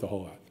isn't worth a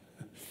whole lot.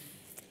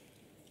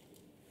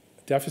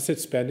 Deficit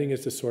spending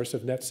is the source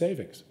of net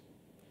savings.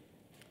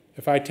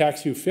 If I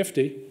tax you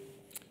 50,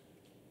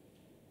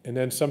 and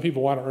then some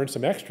people want to earn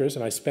some extras,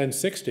 and I spend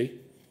 60,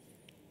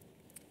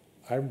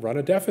 I run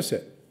a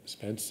deficit.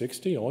 Spend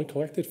 60, only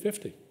collected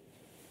 50.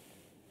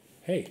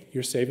 Hey,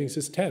 your savings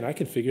is 10. I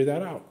can figure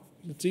that out.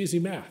 It's easy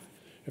math.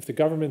 If the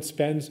government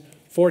spends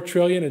 $4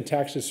 trillion and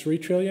taxes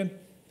 $3 trillion,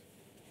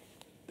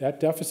 that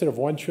deficit of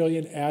 $1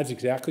 trillion adds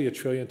exactly $1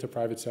 trillion to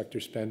private sector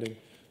spending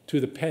to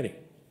the penny.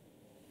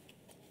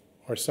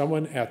 Or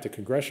someone at the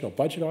Congressional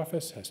Budget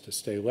Office has to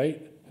stay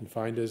late and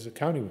find his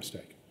accounting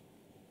mistake.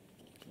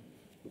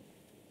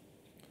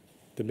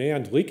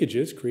 Demand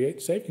leakages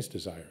create savings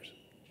desires.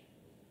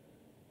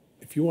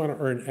 If you want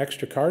to earn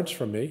extra cards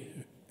from me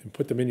and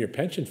put them in your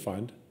pension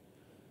fund,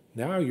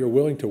 now you're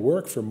willing to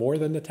work for more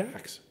than the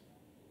tax.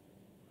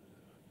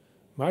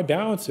 My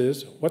balance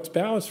is, what's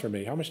balance for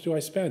me? How much do I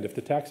spend? If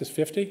the tax is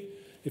 50,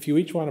 if you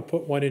each want to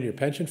put one in your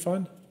pension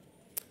fund,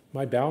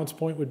 my balance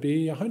point would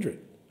be 100.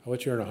 I'll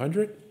let you earn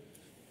 100.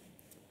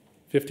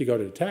 50 go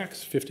to the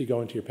tax, 50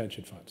 go into your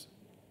pension funds.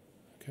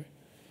 Okay?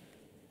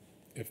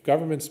 If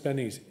government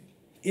spending is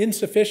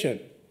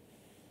insufficient,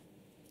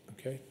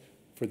 okay,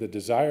 for the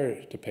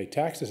desire to pay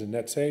taxes and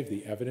net save,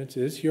 the evidence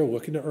is you're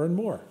looking to earn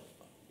more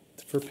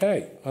for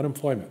pay,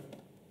 unemployment.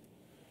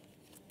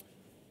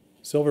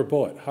 Silver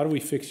bullet, how do we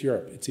fix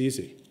Europe? It's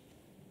easy.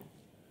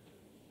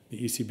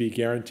 The ECB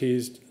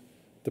guarantees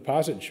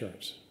deposit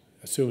insurance,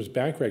 assumes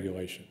bank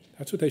regulation.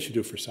 That's what they should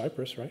do for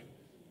Cyprus, right?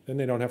 Then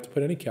they don't have to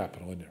put any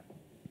capital in there.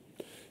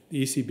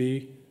 The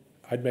ECB,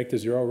 I'd make the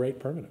zero rate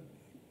permanent.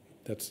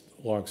 That's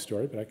a long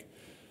story, but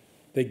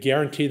they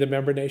guarantee the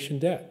member nation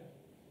debt.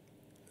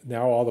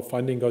 Now all the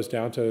funding goes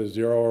down to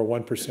 0 or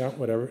 1%,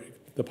 whatever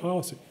the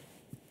policy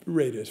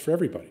rate is for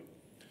everybody.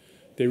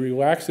 They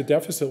relax the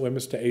deficit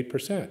limits to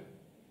 8%.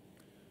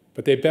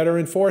 But they better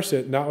enforce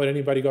it, not let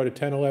anybody go to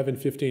 10, 11,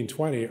 15,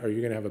 20, or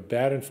you're going to have a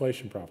bad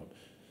inflation problem.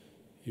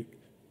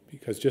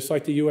 Because just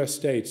like the US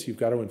states, you've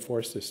got to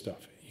enforce this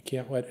stuff. You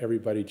can't let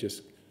everybody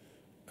just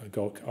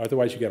go,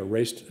 otherwise you get an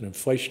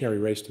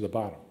inflationary race to the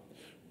bottom,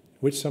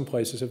 which some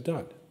places have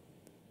done.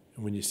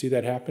 And when you see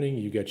that happening,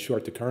 you get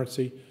short the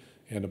currency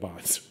and the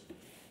bonds.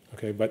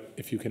 Okay, but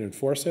if you can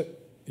enforce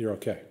it, you're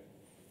okay.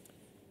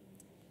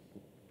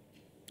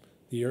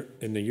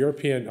 In the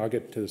European, I'll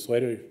get to this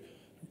later,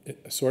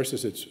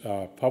 sources, it's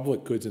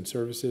public goods and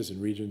services in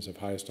regions of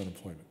highest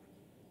unemployment.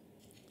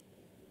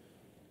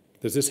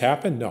 Does this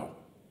happen? No.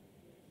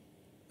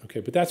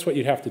 Okay, but that's what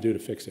you'd have to do to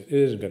fix it. It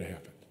isn't going to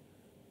happen.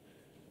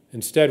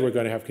 Instead, we're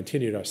going to have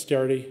continued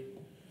austerity.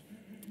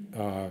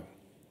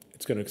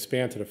 It's going to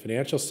expand to the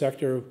financial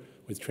sector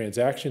with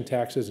transaction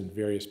taxes and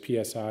various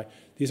PSI.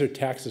 These are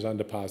taxes on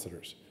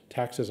depositors,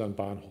 taxes on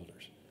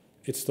bondholders.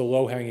 It's the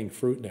low-hanging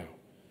fruit now.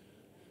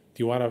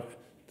 Do you want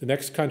the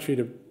next country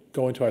to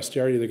go into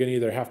austerity? They're going to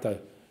either have to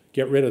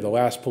get rid of the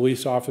last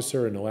police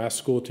officer and the last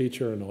school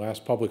teacher and the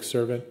last public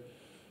servant,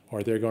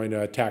 or they're going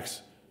to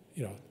tax,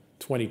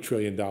 $20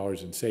 trillion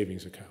in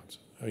savings accounts.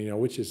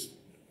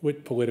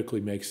 Which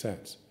politically makes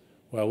sense.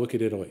 Well, look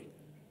at Italy.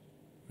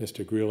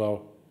 Mr.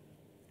 Grillo,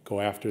 go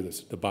after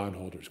the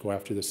bondholders, go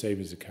after the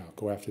savings account,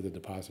 go after the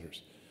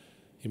depositors.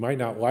 You might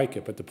not like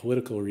it, but the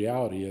political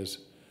reality is,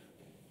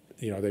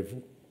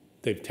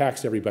 they've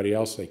taxed everybody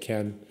else they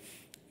can,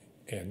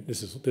 and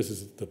this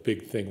is the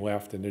big thing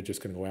left, and they're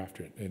just going to go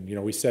after it. And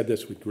we said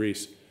this with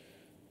Greece,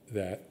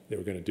 that they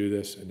were going to do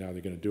this, and now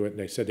they're going to do it. And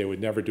they said they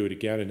would never do it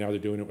again, and now they're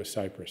doing it with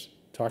Cyprus.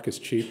 Talk is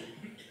cheap.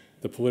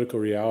 The political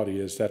reality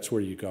is that's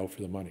where you go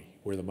for the money,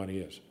 where the money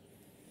is.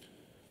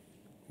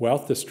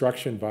 Wealth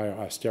destruction via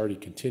austerity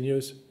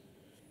continues,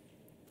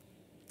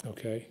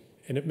 okay?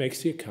 And it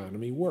makes the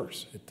economy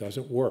worse. It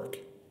doesn't work.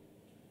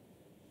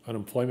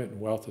 Unemployment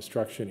and wealth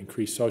destruction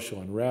increase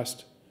social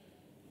unrest.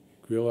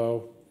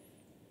 Grillo,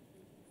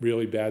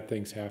 really bad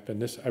things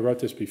happen. I wrote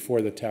this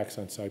before the tax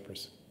on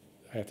Cyprus.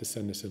 I had to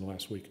send this in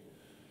last week.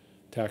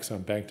 Tax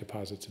on bank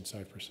deposits in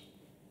Cyprus.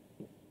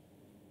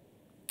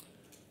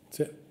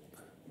 That's it.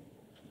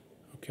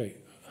 Okay,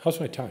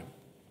 how's my time?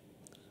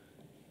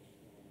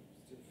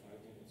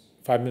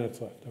 5 minutes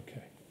left,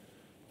 okay.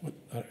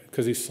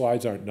 because these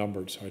slides aren't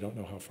numbered, so I don't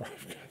know how far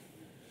I've got.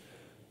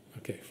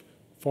 Okay,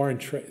 foreign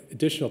trade,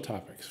 additional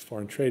topics,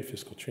 foreign trade,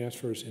 fiscal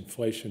transfers,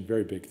 inflation,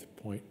 very big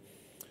point,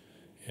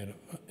 and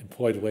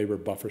employed labor,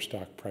 buffer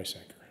stock, price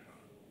anchor.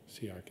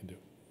 See how I can do.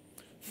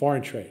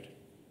 Foreign trade.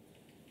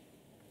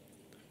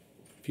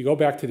 If you go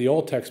back to the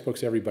old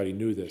textbooks, everybody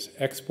knew this.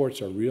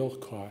 Exports are real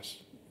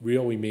costs.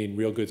 Real, we mean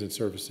real goods and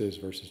services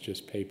versus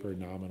just paper,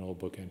 nominal,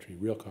 book entry,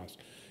 real costs.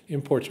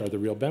 Imports are the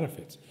real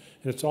benefits.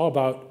 And it's all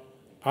about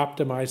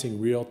optimizing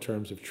real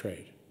terms of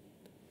trade.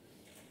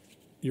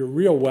 Your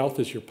real wealth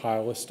is your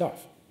pile of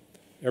stuff.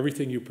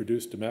 Everything you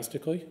produce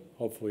domestically,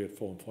 hopefully at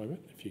full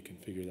employment, if you can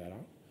figure that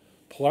out,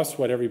 plus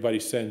what everybody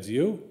sends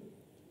you,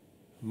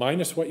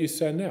 minus what you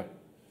send them.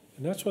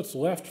 And that's what's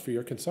left for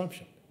your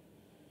consumption.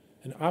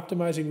 And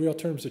optimizing real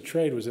terms of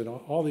trade was in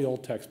all the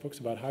old textbooks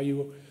about how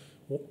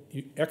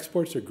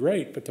exports are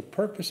great, but the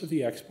purpose of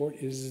the export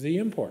is the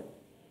import.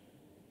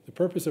 The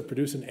purpose of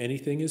producing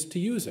anything is to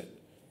use it.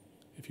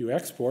 If you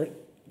export,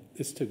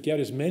 it's to get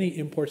as many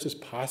imports as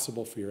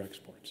possible for your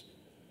exports.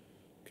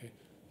 Okay?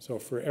 So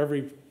for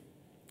every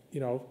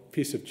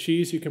piece of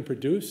cheese you can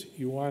produce,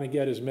 you want to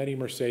get as many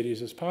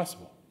Mercedes as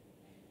possible.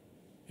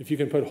 If you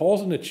can put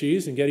holes in the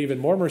cheese and get even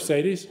more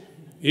Mercedes,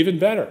 even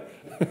better.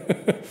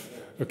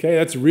 Okay,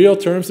 that's real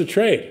terms of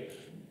trade.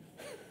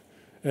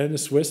 And the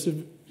Swiss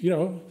have,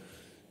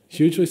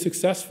 hugely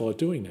successful at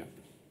doing that.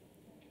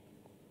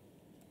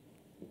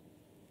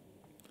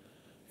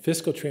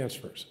 Fiscal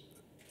transfers,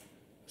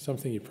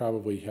 something you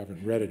probably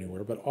haven't read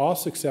anywhere, but all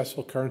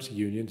successful currency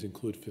unions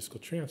include fiscal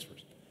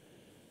transfers.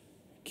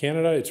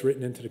 Canada, it's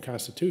written into the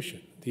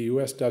Constitution. The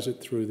US does it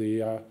through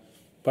the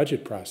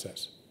budget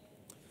process.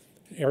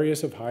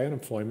 Areas of high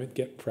unemployment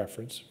get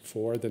preference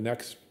for the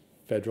next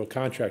federal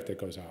contract that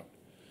goes out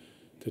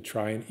to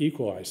try and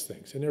equalize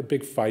things. And there are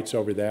big fights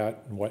over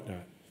that and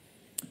whatnot.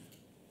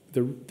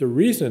 The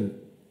reason,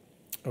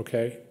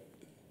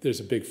 there's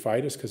a big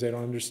fight is because they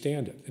don't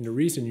understand it. And the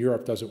reason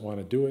Europe doesn't want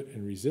to do it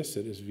and resist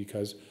it is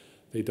because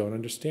they don't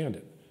understand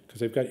it, because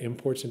they've got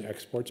imports and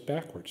exports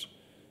backwards.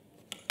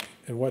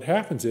 And what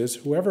happens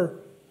is whatever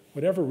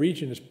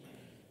region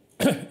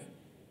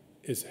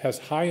has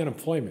high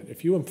unemployment,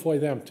 if you employ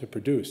them to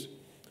produce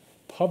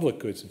public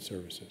goods and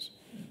services,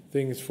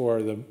 things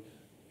for the,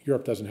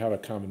 Europe doesn't have a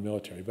common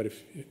military, but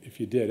if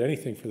you did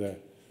anything for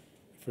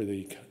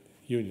the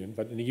Union,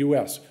 but in the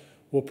US,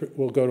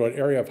 we'll go to an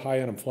area of high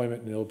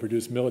unemployment and it'll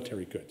produce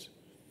military goods.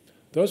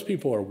 Those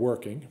people are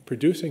working,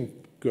 producing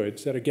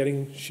goods that are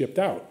getting shipped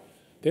out.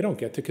 They don't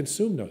get to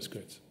consume those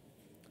goods.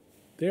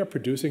 They are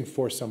producing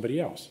for somebody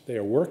else. They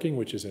are working,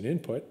 which is an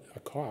input, a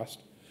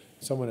cost.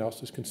 Someone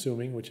else is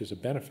consuming, which is a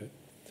benefit.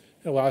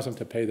 It allows them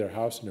to pay their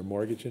house and their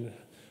mortgage. And I'm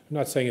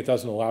not saying it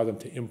doesn't allow them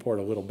to import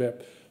a little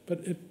bit, but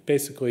it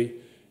basically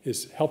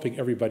is helping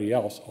everybody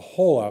else a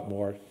whole lot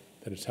more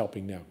than it's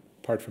helping them,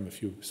 apart from a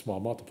few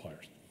small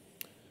multipliers.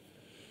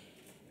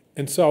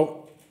 And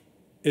so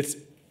it's,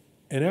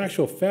 in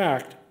actual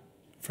fact,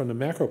 from the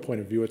macro point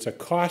of view, it's a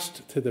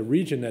cost to the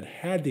region that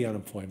had the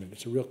unemployment.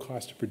 It's a real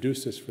cost to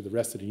produce this for the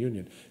rest of the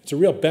Union. It's a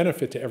real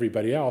benefit to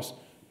everybody else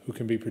who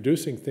can be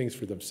producing things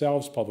for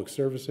themselves, public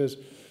services,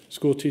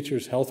 school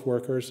teachers, health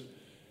workers,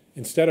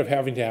 instead of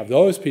having to have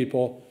those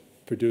people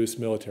produce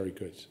military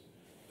goods.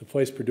 The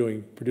place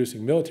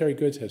producing military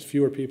goods has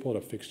fewer people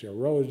to fix their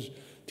roads,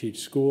 teach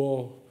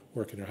school,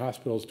 work in their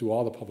hospitals, do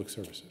all the public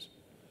services,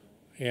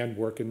 and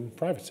work in the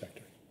private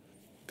sector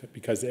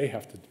because they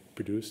have to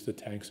produce the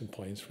tanks and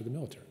planes for the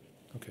military.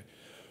 Okay.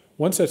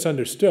 Once that's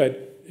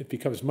understood, it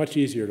becomes much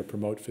easier to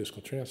promote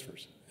fiscal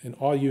transfers. And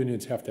all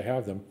unions have to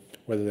have them,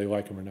 whether they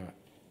like them or not.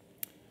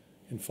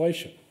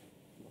 Inflation.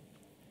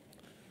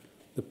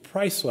 The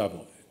price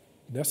level,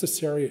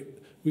 necessary,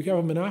 we have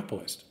a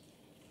monopolist.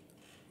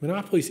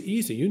 Monopoly's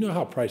easy. You know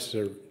how prices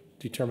are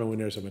determined when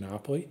there's a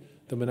monopoly.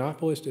 The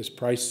monopolist is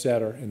price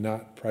setter and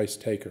not price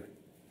taker.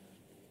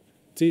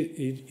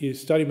 See, you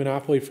study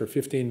monopoly for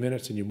 15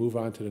 minutes and you move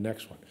on to the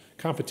next one.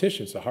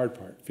 Competition's the hard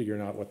part,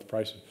 figuring out what the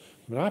price is.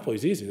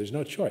 Monopoly's easy. There's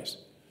no choice.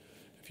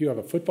 If you have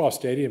a football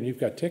stadium and you've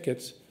got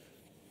tickets,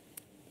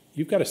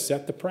 you've got to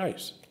set the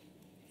price.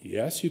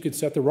 Yes, you can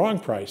set the wrong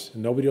price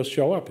and nobody will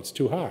show up. It's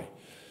too high.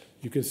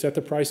 You can set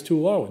the price too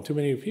low and too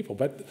many people.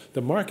 But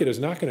the market is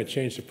not going to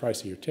change the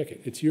price of your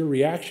ticket. It's your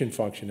reaction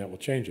function that will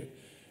change it.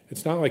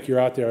 It's not like you're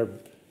out there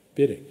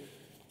bidding.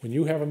 When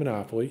you have a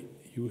monopoly,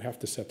 you have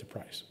to set the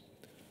price.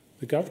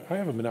 I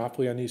have a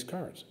monopoly on these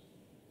cards.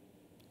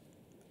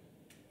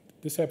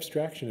 This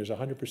abstraction is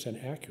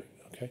 100% accurate,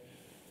 okay?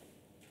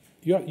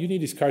 You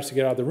need these cards to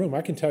get out of the room.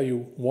 I can tell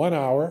you 1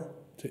 hour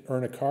to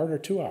earn a card or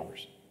 2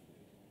 hours.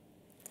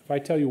 If I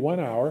tell you 1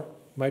 hour,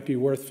 it might be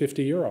worth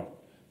 50 euro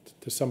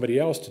to somebody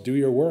else to do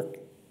your work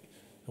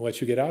and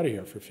let you get out of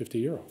here for 50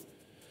 euro.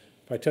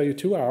 If I tell you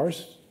 2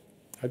 hours,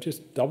 I've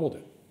just doubled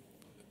it.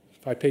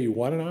 If I pay you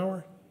 1 an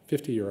hour,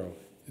 50 euro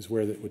is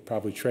where that would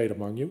probably trade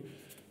among you.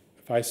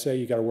 If I say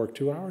you got to work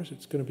 2 hours,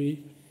 it's going to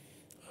be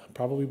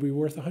probably be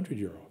worth 100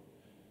 euro.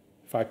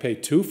 If I pay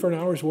 2 for an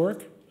hour's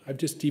work, I've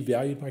just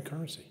devalued my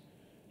currency,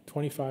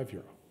 25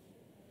 euro.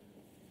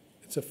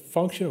 It's a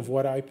function of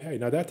what I pay.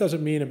 Now, that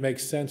doesn't mean it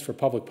makes sense for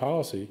public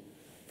policy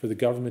for the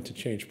government to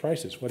change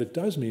prices. What it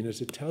does mean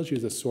is it tells you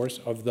the source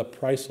of the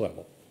price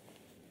level.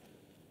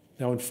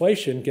 Now,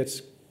 inflation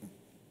gets,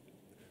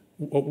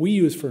 what we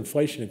use for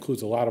inflation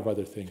includes a lot of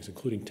other things,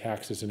 including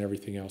taxes and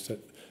everything else.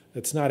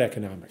 That's not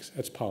economics,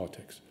 that's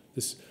politics.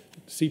 This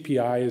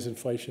CPI is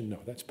inflation? No,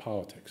 that's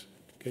politics.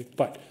 Okay?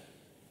 But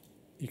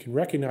you can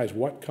recognize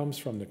what comes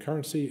from the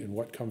currency and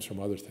what comes from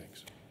other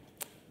things.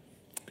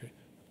 Okay?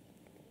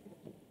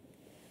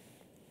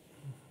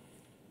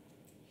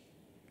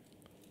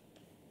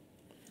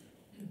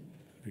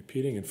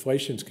 Repeating,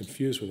 inflation is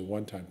confused with a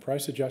one-time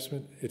price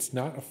adjustment. It's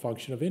not a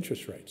function of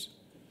interest rates.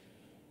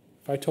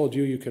 If I told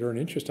you you could earn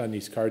interest on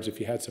these cards if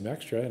you had some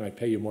extra and I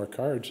pay you more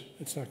cards,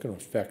 it's not going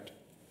to affect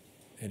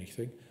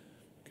anything.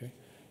 Okay?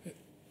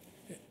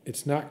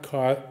 It's not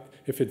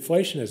if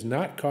inflation is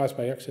not caused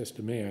by excess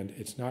demand,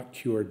 it's not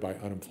cured by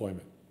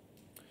unemployment.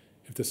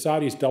 If the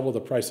Saudis double the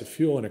price of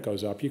fuel and it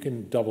goes up, you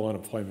can double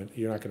unemployment.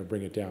 You're not going to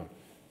bring it down.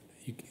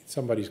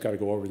 Somebody's got to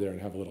go over there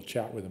and have a little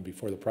chat with them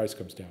before the price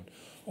comes down.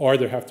 Or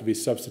there have to be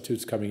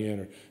substitutes coming in,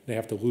 or they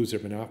have to lose their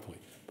monopoly.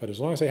 But as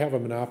long as they have a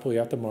monopoly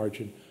at the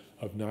margin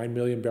of 9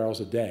 million barrels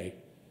a day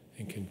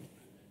and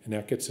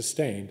that gets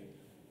sustained,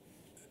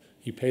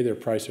 you pay their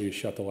price or you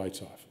shut the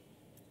lights off.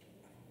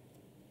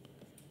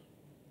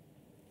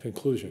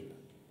 Conclusion.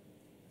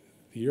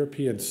 The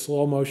European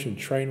slow-motion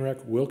train wreck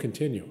will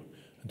continue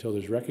until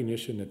there's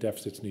recognition that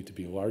deficits need to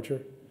be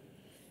larger.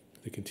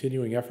 The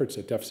continuing efforts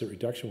at deficit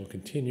reduction will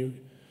continue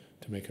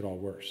to make it all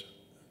worse.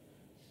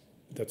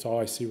 That's all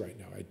I see right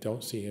now. I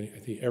don't see I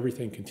think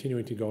everything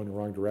continuing to go in the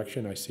wrong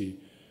direction. I see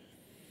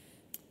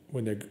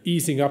when they're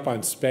easing up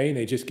on Spain,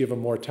 they just give them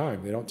more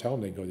time. They don't tell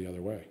them they can go the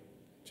other way.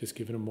 Just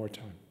giving them more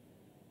time.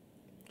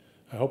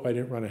 I hope I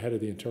didn't run ahead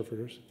of the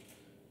interpreters.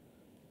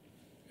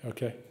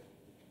 Okay.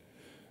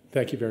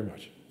 Thank you very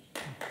much.